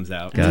record comes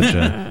out.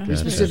 Gotcha. We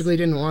specifically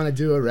didn't want to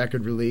do a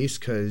record release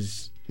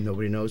because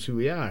nobody knows who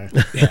we are.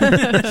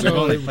 We've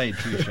only played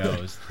 2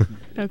 shows.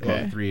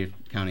 Okay. Well, 3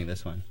 counting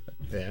this one.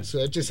 Yeah, so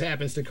it just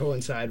happens to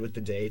coincide with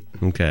the date.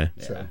 Okay.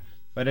 Yeah. So.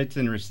 But it's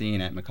in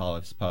Racine at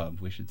McAuliffe's Pub.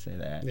 We should say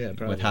that. Yeah,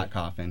 probably. With Hot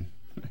Coffin.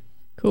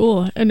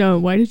 Cool.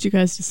 And why did you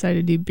guys decide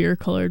to do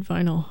beer-colored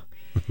vinyl?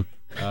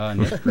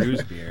 Nick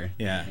brews beer.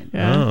 Yeah.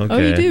 Oh, okay. Oh,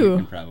 you You do?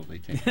 can probably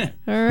take that.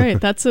 All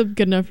right. That's a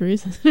good enough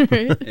reason,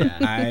 right? Yeah.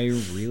 I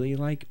really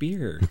like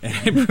beer.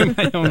 I brew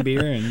my own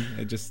beer, and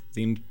it just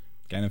seemed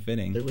kind of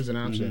fitting. It was an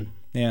option.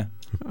 Yeah.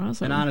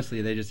 Awesome. And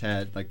honestly, they just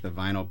had, like, the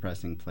vinyl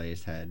pressing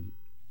place had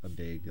a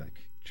big,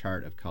 like,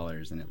 chart of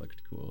colors, and it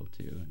looked cool,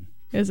 too.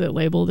 Is it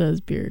labeled as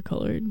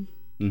beer-colored?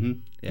 Mm-hmm.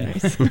 Yeah.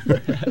 Nice.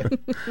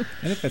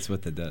 And it fits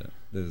with the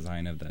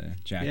design of the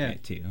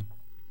jacket, too.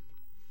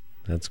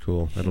 That's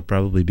cool. That'll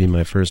probably be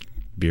my first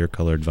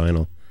beer-colored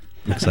vinyl.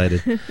 I'm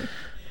excited.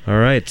 All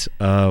right.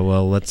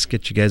 Well, let's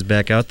get you guys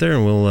back out there,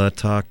 and we'll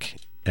talk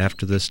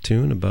after this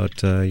tune about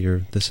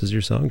This Is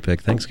Your Song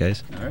Pick. Thanks,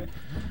 guys. All right.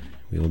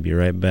 We will be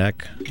right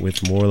back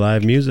with more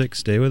live music.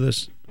 Stay with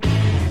us.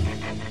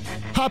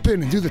 Hop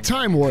in and do the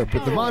Time Warp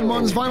with the Von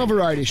Mun's Vinyl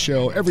Variety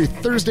Show every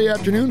Thursday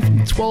afternoon from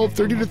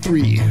 12:30 to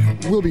 3.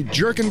 We'll be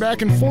jerking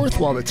back and forth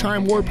while the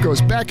Time Warp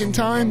goes back in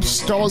time,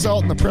 stalls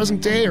out in the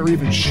present day, or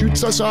even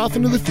shoots us off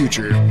into the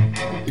future.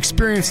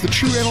 Experience the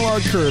true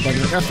analog curve on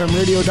your FM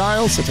radio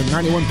dial set to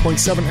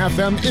 91.7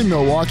 FM in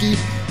Milwaukee,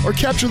 or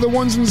capture the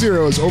ones and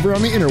zeros over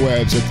on the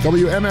interwebs at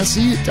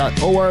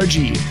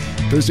WMSE.org.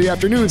 Thursday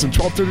afternoons from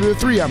 12:30 to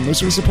 3 on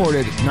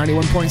listener-supported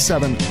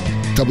 91.7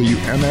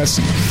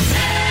 WMSE.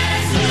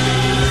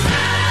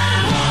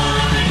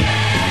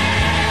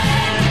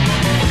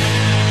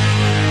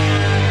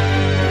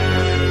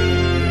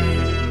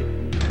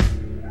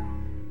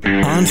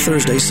 On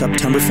Thursday,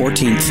 September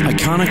 14th,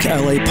 iconic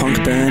LA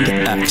punk band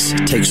X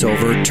takes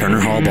over Turner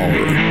Hall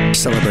Ballroom.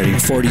 Celebrating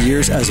 40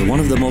 years as one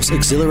of the most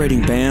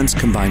exhilarating bands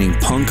combining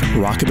punk,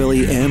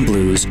 rockabilly, and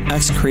blues,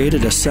 X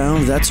created a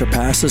sound that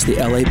surpasses the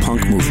LA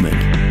punk movement.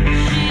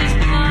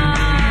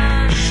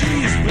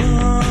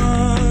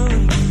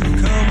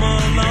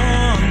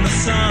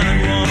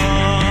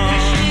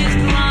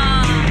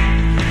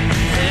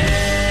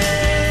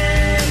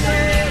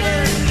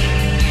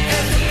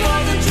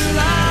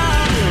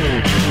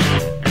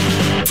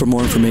 For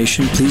more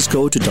information, please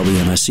go to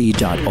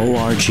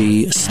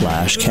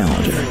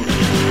wmse.org/calendar.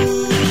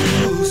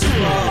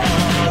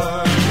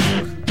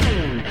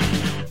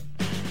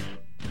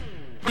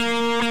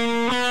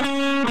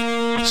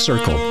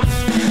 Circle.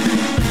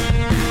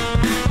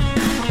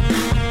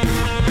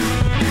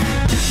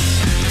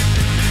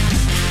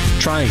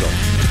 Triangle.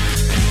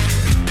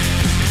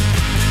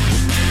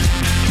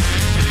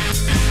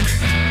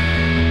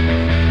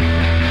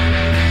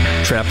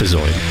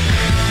 Trapezoid.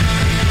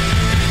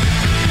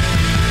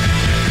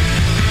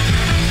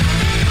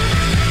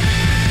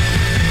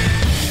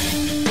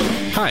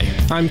 Hi,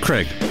 I'm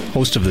Craig,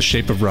 host of The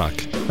Shape of Rock,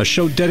 a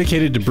show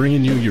dedicated to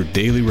bringing you your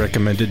daily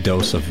recommended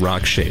dose of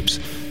rock shapes,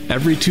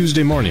 every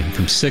Tuesday morning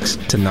from 6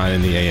 to 9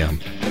 in the a.m.,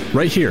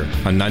 right here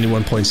on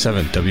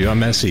 91.7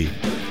 WMSE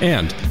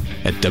and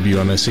at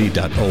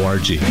WMSE.org.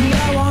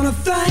 I want to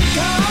thank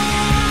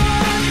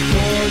God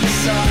for the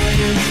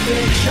science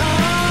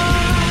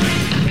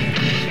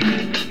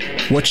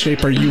fiction. What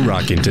shape are you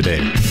rocking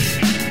today?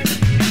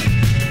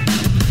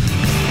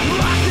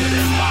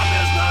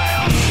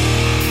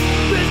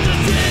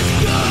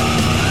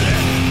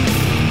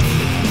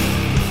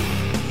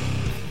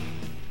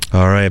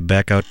 All right,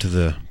 back out to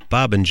the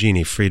Bob and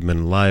Jeannie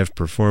Friedman live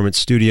performance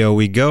studio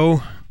we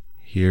go.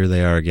 Here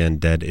they are again,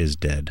 Dead is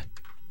Dead.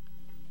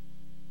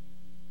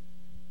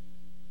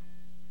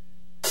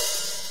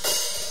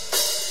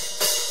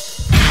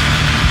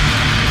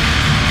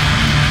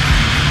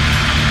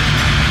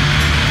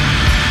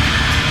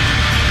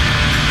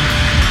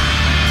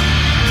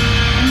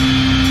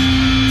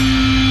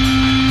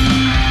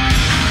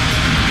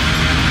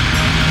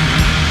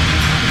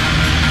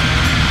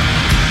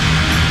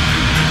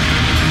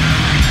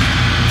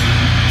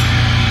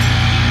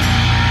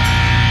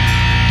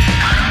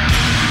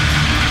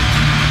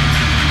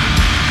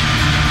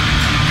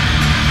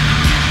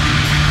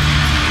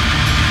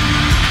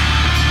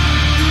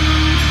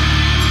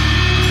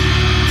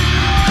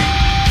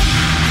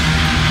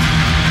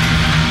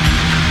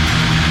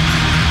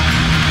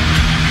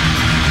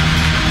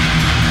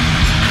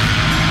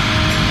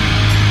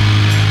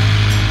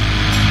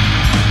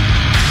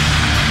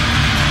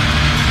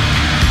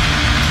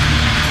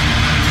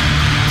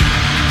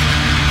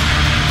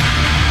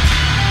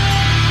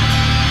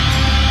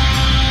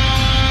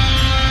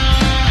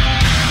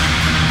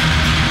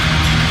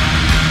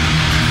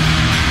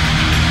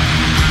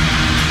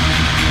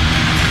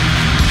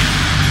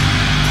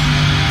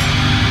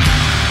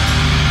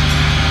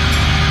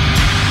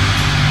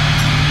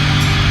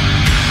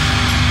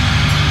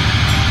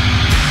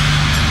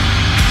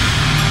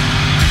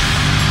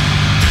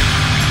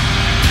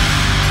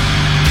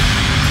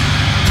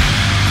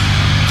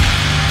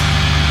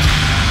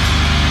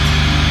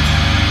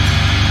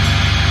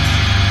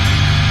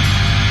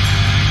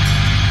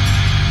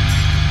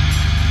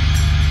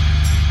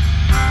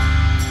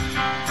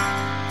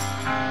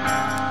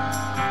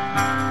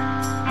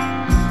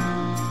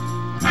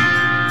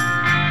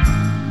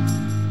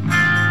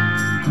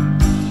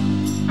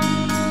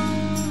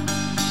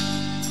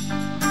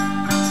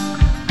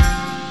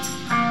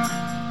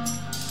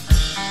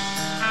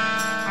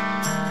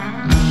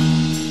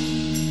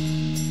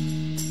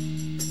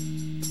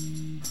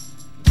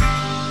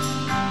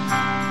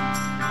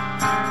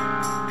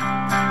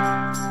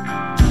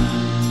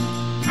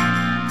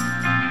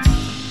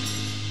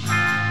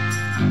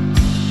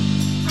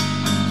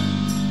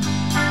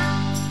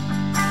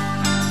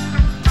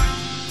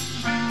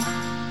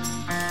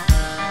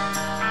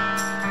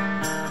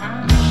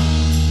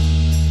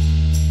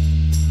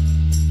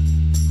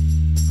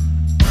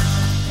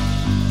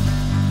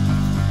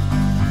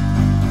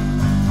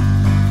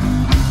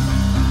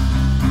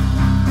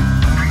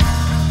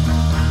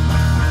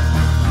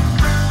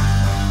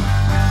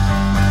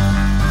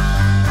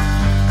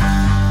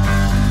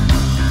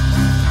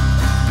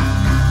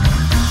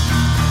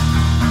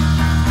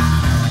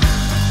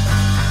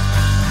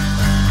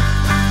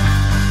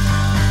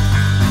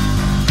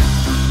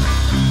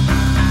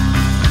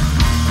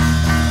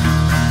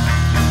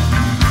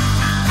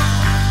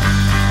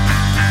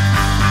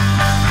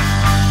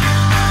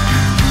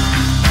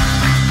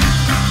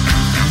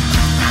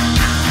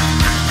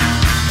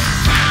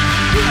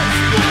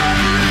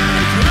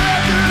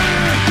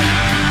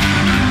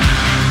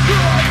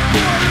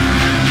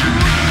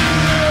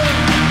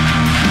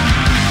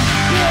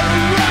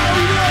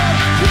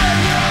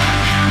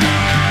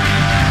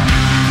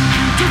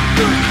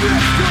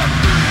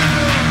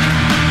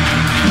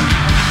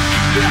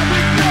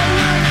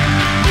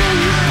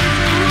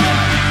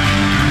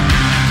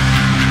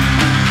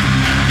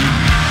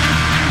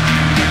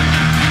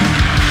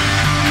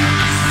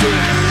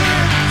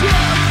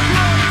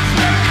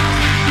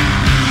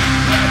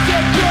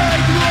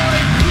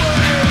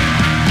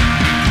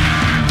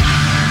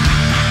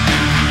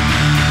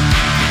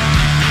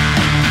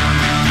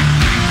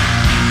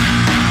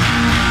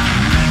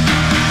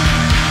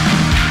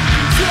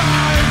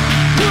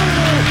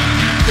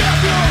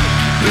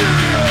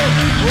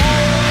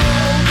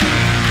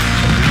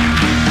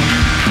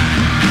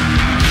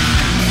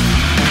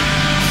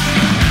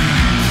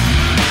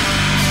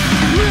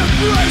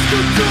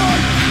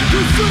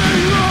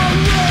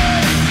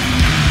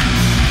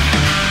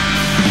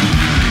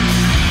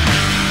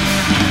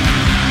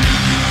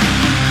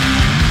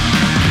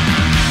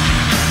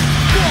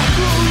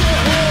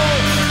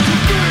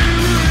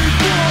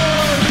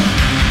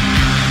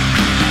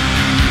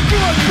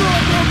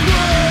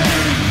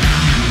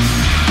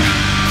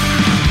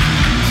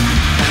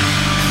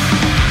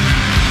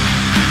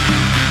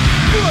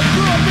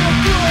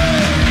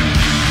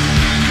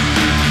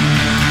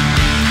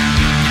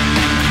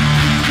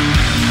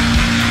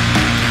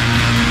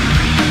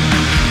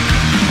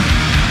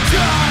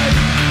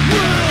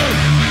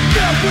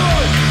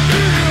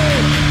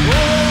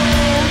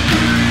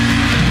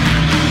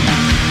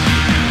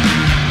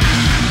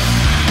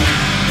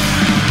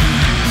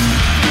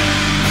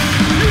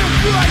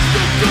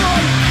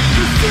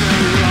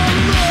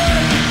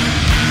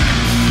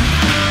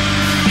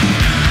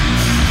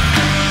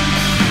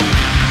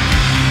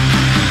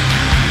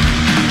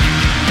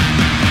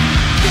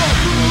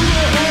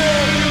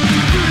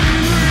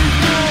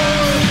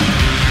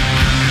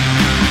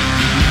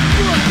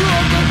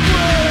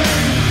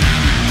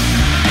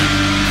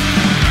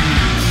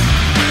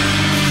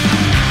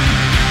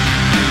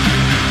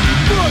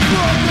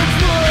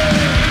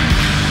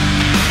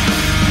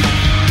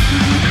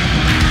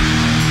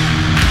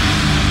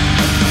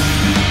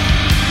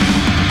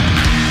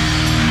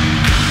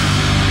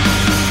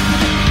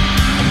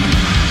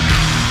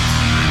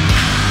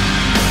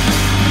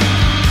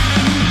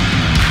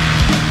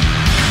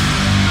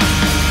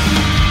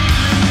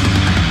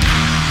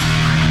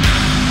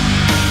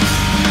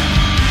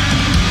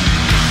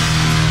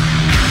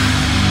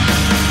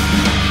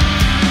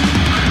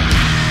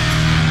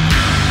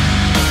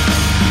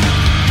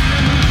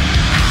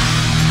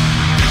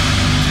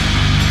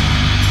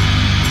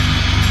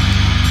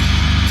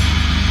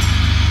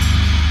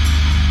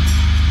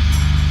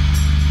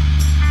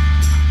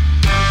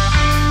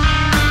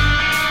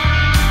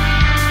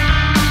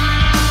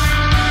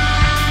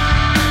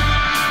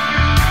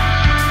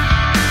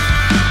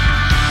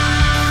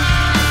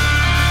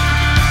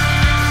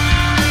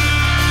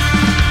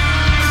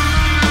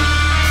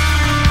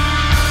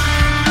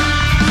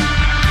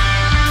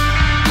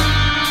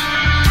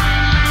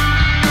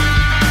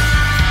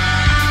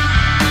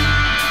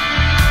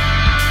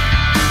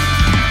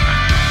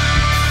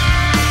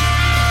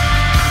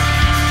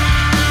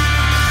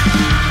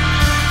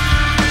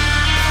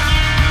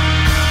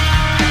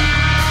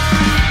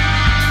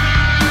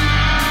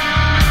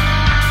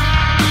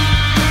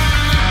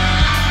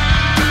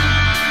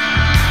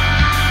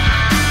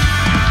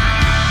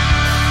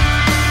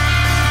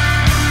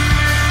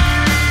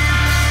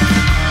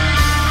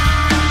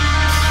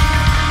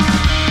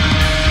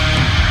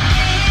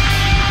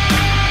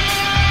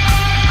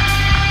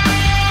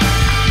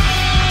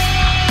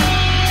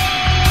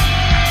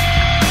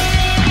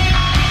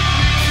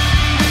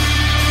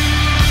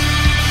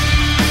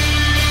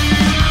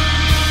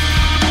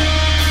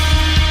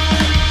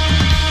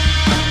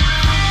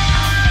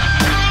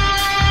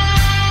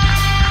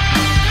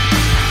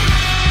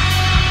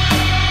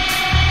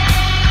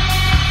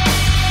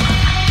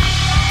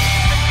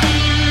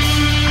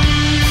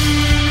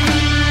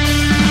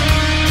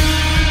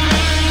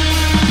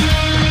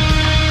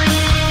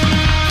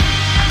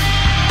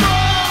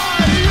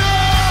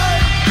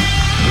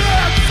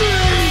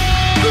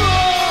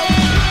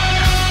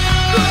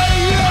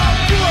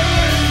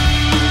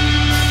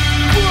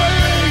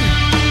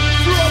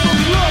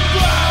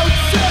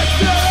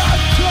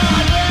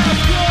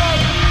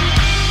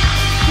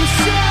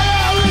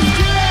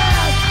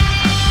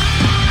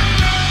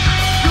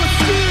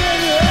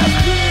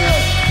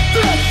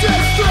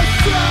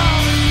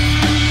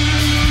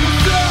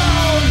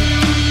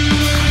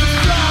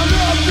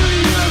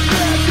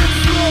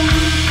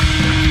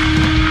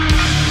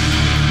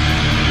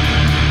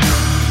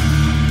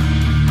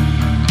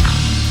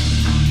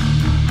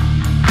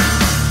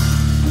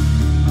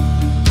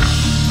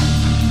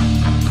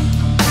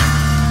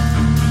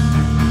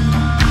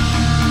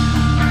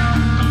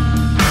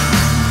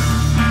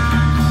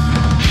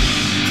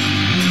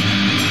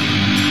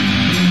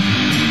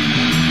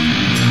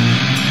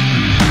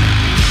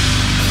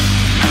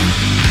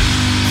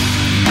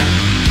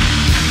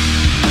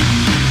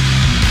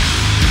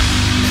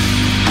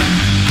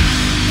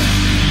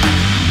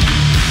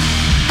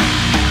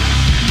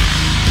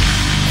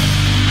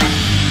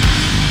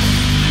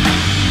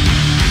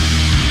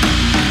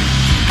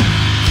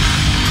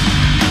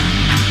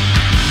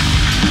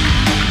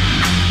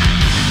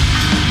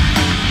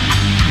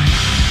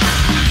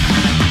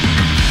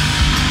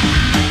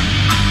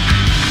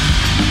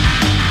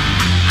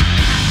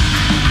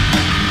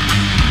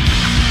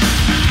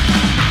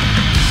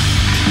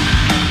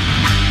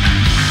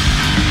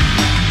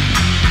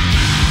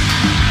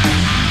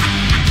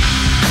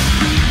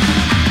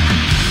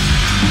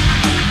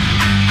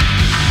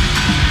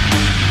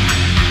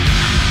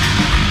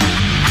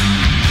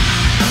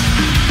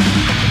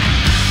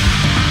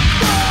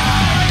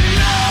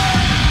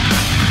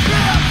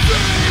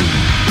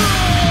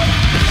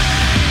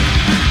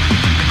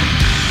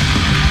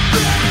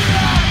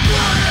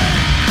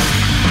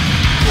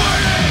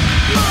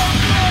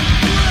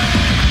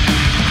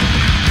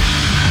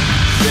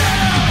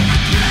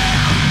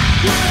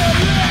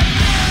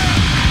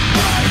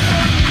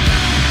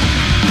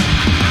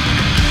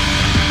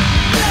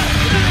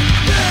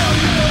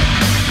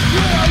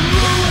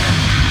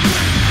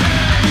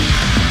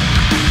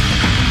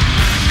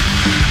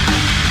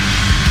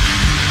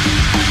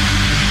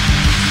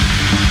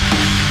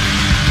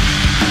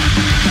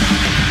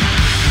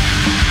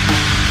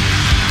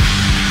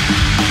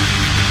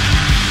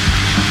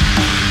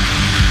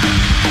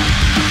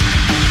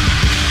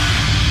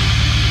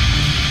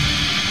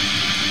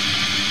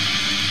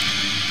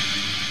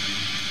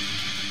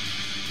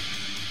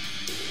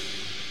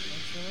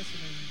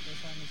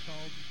 is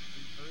called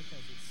The Earth as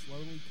It's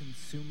Slowly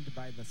Consumed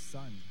by the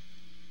Sun.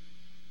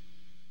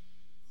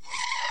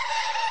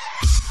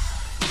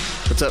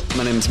 What's up?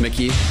 My name's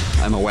Mickey.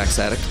 I'm a wax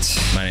addict.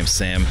 My name's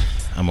Sam.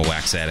 I'm a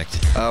wax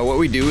addict. What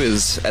we do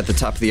is, at the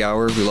top of the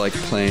hour, we like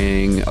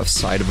playing a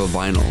side of a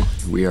vinyl.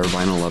 We are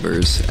vinyl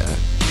lovers,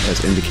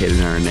 as indicated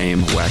in our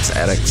name, Wax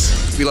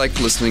Addicts. We like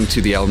listening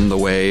to the album the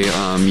way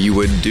you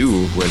would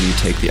do when you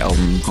take the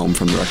album home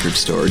from the record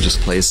store.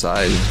 Just play a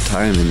side at a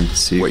time and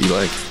see what you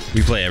like.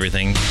 We play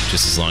everything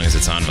just as long as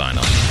it's on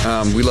vinyl.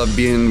 We love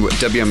being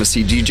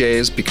WMSC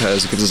DJs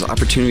because it gives us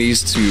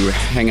opportunities to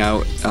hang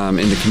out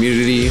in the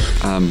community.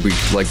 We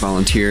like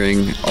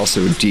volunteering,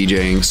 also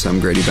DJing some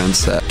great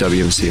events that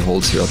WMSC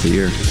holds throughout the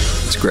year.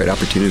 It's great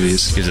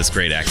opportunities. Gives us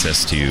great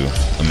access to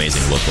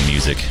amazing local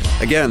music.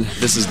 Again,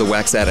 this is the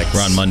Wax Addicts.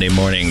 We're on Monday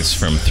mornings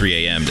from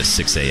 3 a.m. to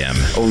 6 a.m.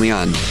 Only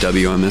on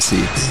WMSC.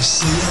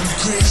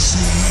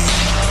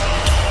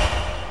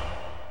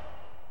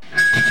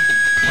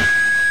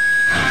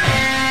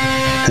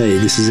 Hey,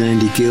 this is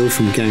Andy Gill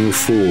from Gang of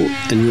Four,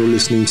 and you're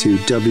listening to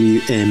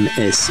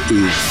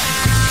WMSE.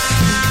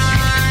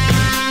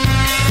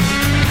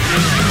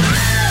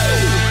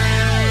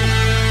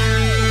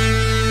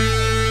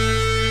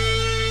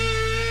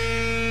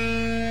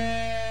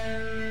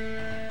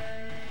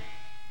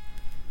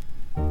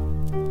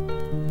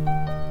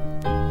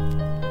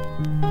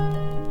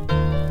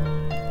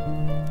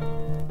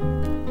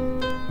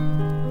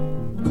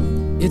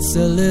 It's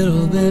a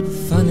little bit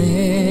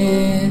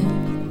funny,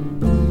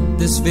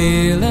 this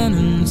feeling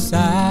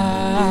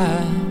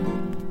inside.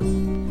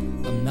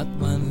 I'm not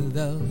one of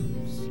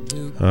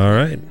those. All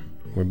right,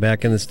 we're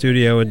back in the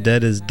studio with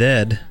Dead is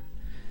Dead.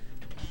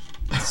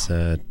 It's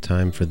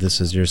time for This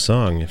Is Your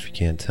Song, if you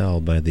can't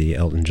tell by the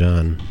Elton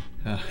John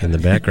in the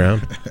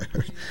background.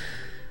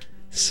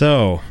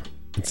 So,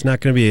 it's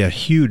not going to be a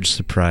huge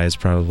surprise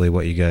probably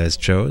what you guys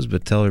chose,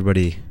 but tell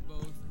everybody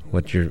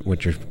what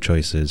your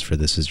choice is for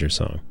This Is Your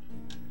Song.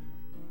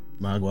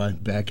 Mogwai,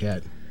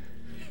 Batcat.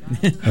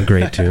 A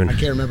great tune. I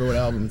can't remember what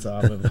album it's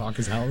off of. Hawk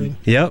is Howling?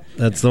 Yep,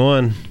 that's the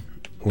one.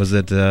 Was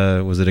it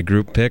a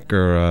group pick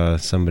or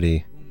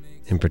somebody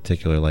in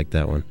particular like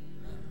that one?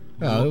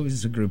 Oh, it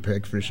was a group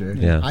pick for sure.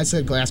 Yeah. I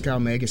said Glasgow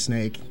Mega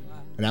Snake,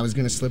 and I was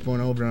going to slip one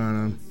over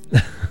on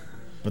him.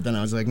 But then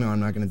I was like, no, I'm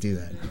not going to do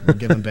that. I'll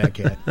give him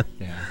Batcat.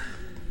 Yeah.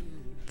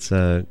 It's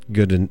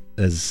good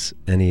as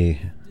any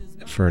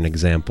for an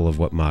example of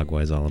what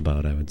Mogwai is all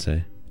about, I would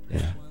say.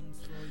 Yeah.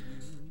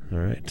 All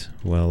right.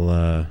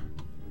 Well,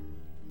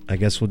 I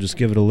guess we'll just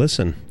give it a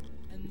listen.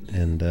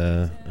 And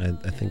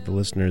I think the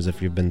listeners, if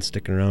you've been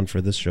sticking around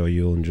for this show,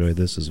 you'll enjoy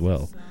this as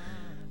well.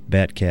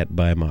 Batcat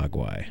by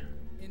Mogwai.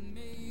 It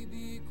may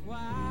be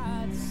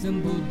quite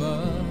simple,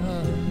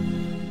 but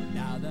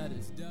now that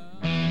it's done.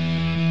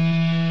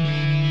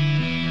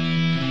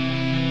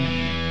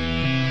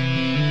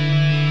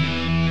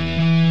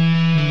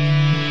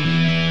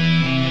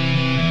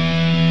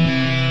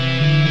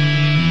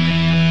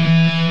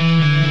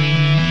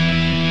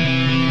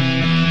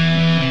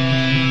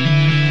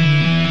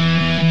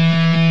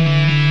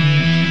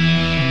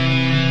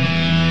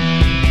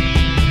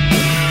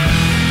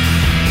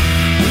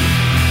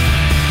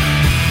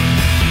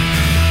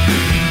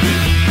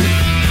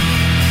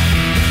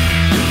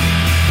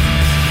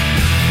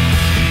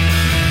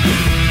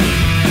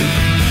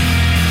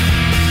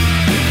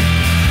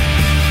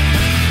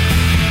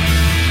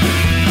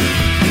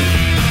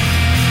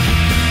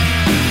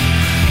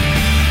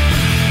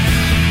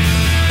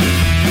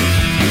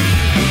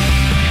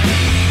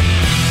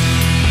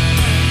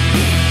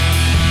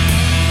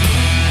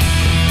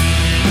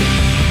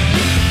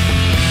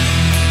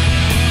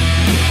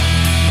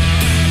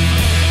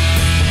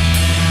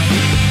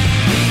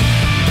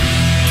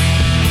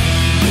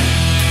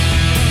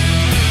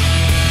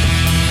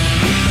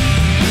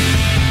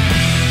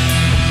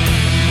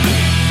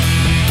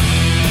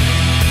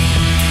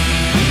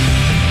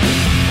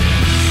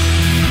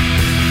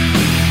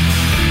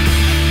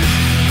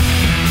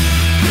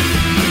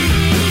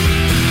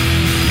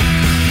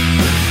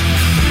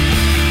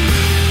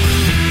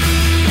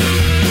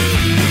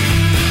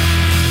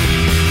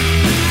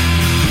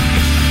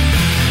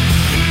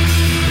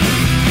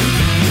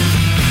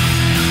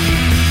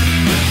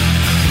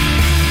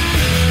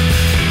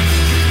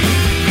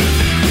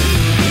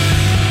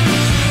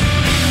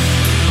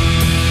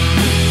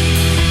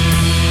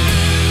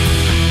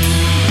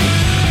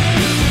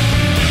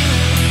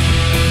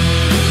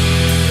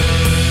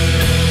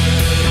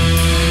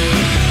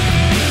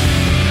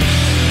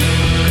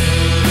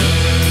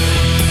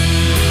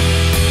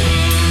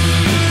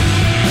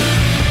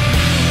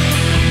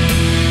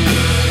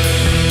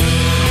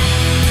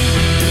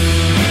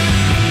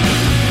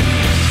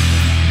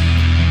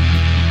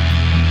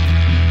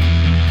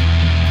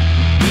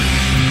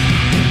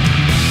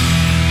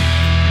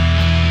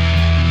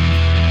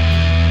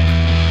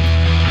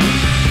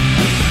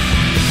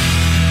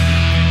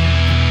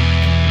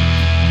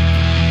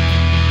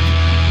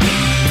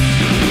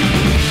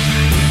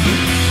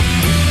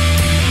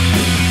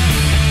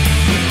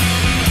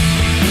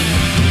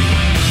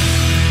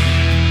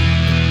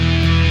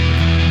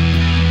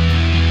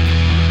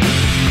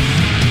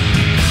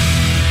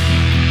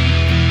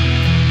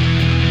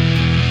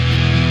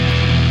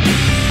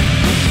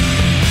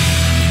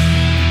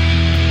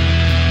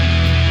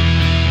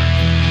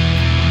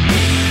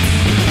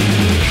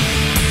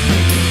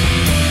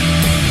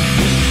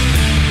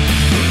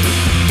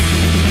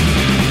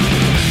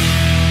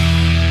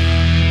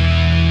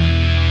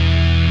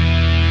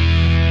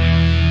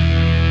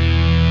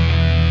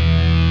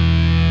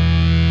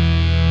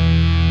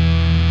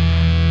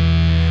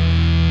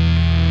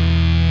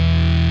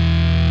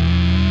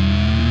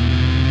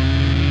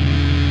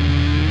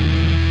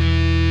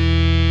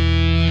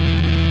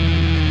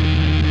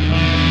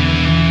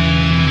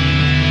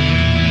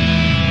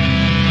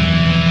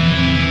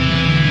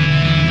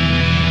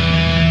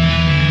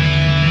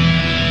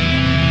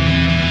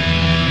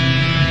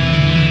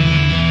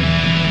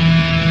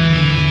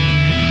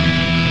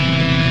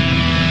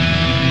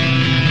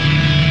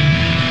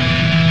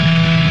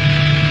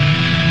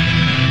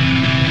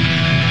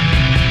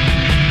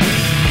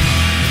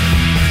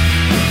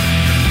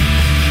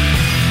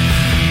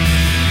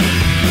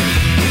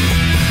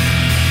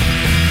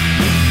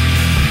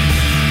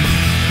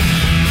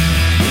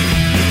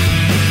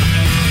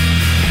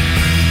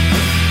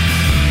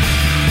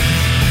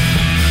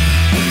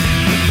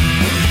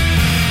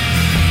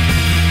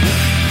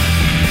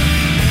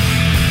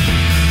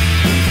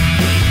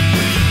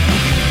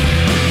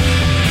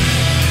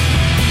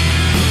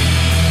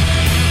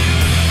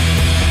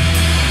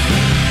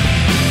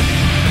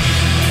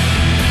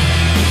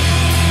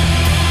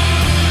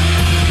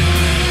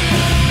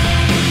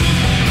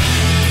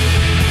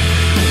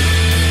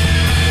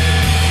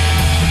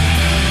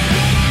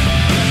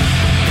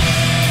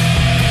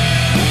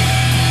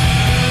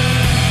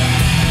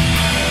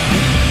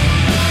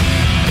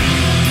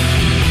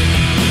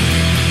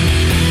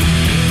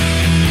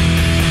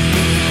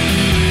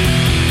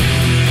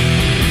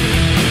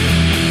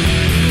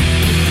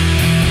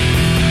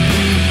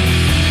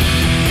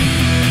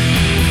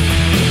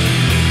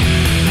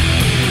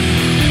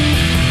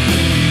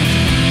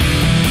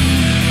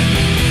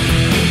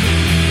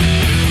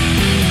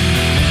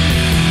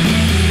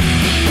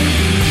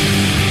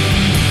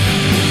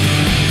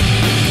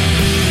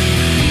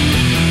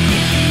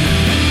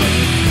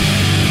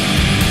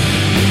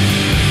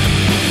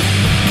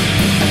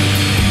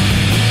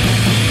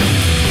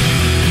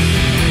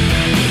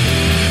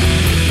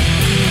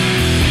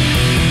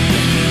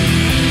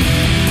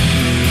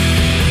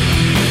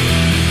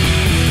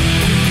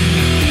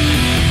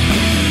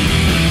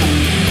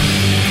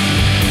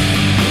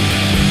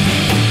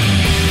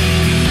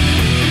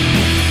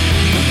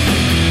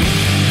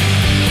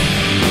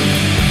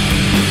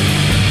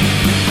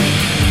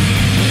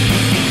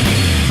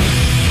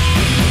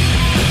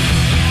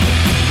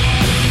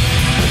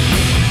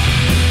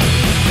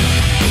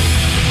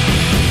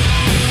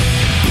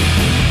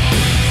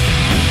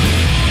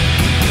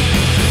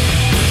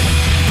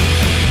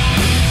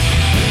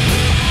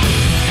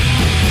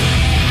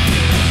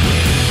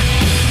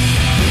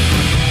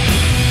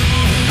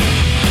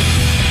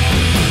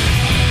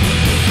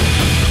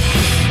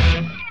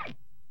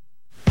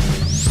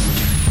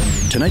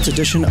 Tonight's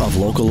edition of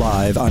Local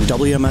Live on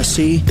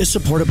WMSC is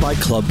supported by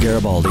Club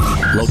Garibaldi.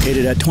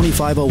 Located at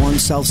 2501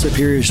 South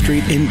Superior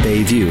Street in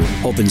Bayview.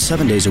 Open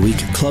 7 days a week,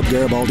 Club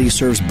Garibaldi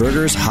serves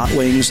burgers, hot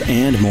wings,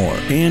 and more,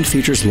 and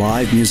features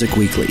live music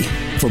weekly.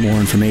 For more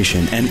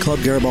information and Club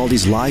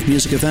Garibaldi's live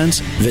music events,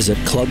 visit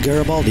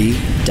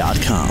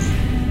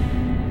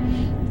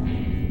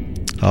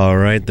clubgaribaldi.com. All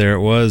right, there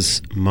it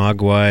was.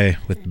 Mogwai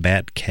with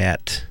Bat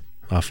Cat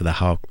off of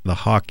The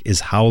Hawk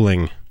is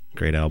Howling.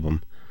 Great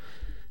album.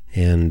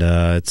 And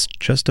it's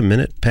just a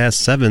minute past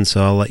 7,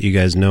 so I'll let you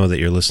guys know that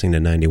you're listening to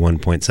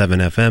 91.7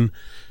 FM,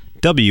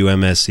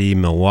 WMSE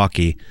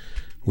Milwaukee.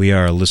 We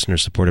are a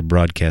listener-supported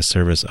broadcast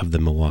service of the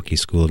Milwaukee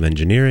School of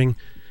Engineering,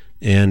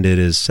 and it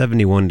is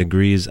 71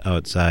 degrees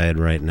outside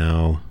right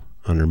now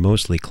under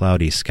mostly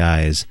cloudy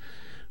skies.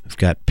 We've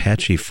got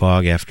patchy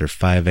fog after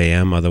 5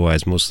 a.m.,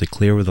 otherwise mostly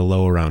clear with a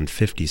low around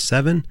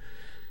 57.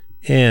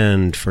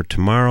 And for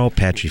tomorrow,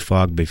 patchy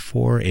fog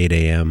before 8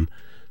 a.m.,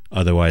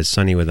 otherwise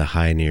sunny with a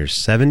high near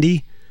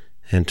 70.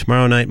 And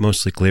tomorrow night,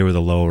 mostly clear with a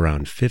low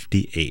around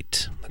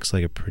 58. Looks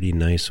like a pretty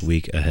nice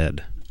week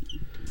ahead.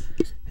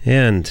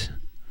 And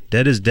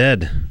Dead is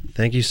Dead.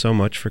 Thank you so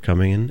much for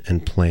coming in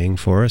and playing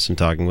for us and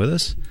talking with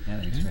us.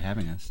 Yeah, thanks for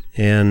having us.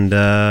 And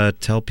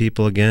tell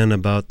people again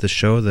about the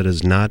show that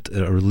is not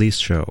a release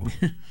show.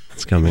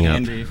 It's coming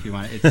up. If you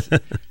want. It's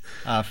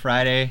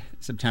Friday,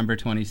 September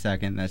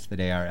 22nd. That's the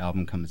day our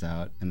album comes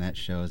out. And that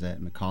show's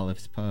at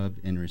McAuliffe's Pub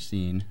in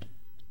Racine.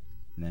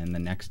 And then the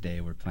next day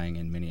we're playing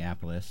in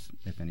Minneapolis,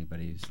 if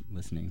anybody's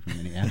listening from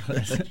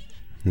Minneapolis.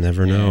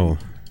 Never know.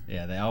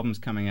 Yeah, the album's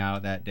coming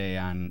out that day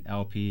on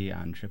LP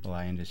on Triple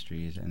I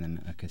Industries, and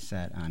then a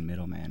cassette on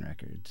Middleman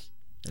Records.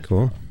 Cool.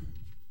 Well.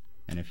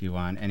 And if you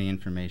want any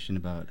information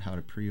about how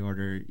to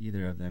pre-order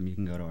either of them, you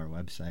can go to our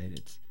website.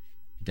 It's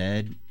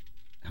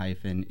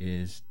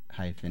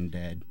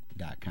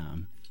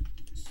dead-is-dead.com.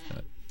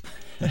 So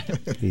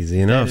easy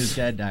enough.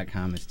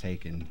 Deadisdead.com is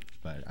taken,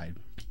 but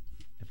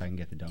if I can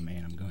get the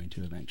domain, I'm going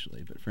to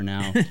eventually. But for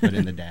now, put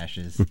in the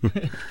dashes.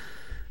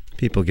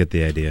 People get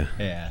the idea.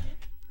 Yeah.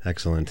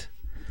 Excellent.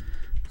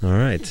 All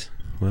right.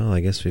 Well, I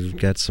guess we've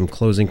got some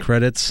closing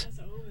credits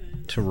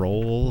to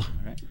roll. All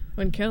right.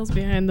 When Kel's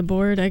behind the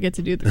board, I get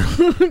to do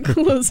the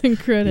closing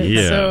credits.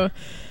 Yeah. So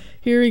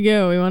here we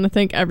go. We want to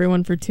thank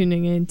everyone for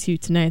tuning in to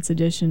tonight's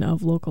edition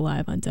of Local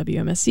Live on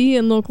WMSE.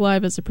 And Local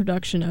Live is a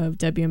production of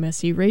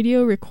WMSE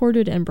Radio,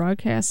 recorded and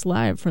broadcast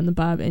live from the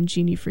Bob and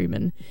Jeannie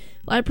Friedman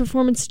Live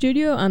Performance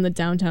Studio on the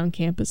downtown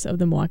campus of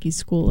the Milwaukee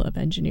School of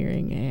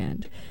Engineering.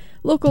 And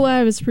Local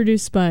Live is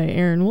produced by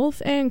Aaron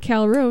Wolf and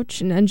Cal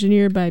Roach and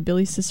engineered by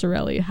Billy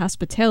Cicerelli.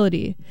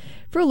 Hospitality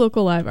for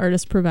Local Live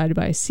artists provided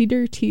by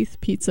Cedar Teeth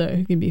Pizza,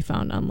 who can be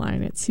found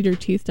online at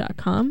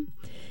cedarteeth.com.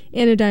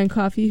 Anodyne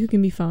Coffee, who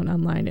can be found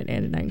online at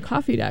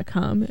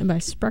anodynecoffee.com, and by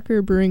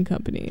Sprecher Brewing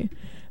Company.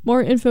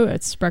 More info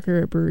at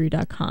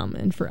spreckerbrewery.com.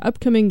 And for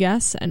upcoming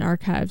guests and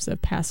archives of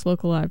past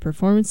Local Live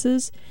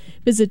performances,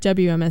 visit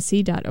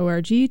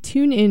WMSE.org.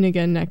 Tune in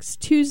again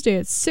next Tuesday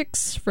at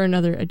 6 for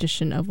another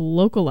edition of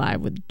Local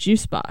Live with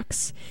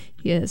Juicebox.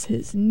 He has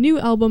his new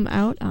album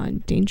out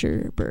on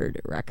Danger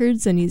Bird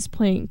Records, and he's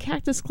playing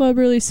Cactus Club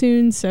really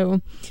soon, so we're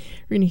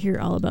going to hear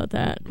all about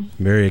that.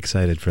 Very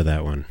excited for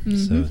that one. Mm-hmm.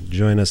 So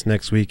join us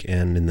next week,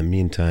 and in the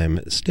meantime,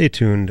 stay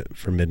tuned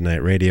for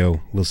Midnight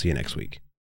Radio. We'll see you next week.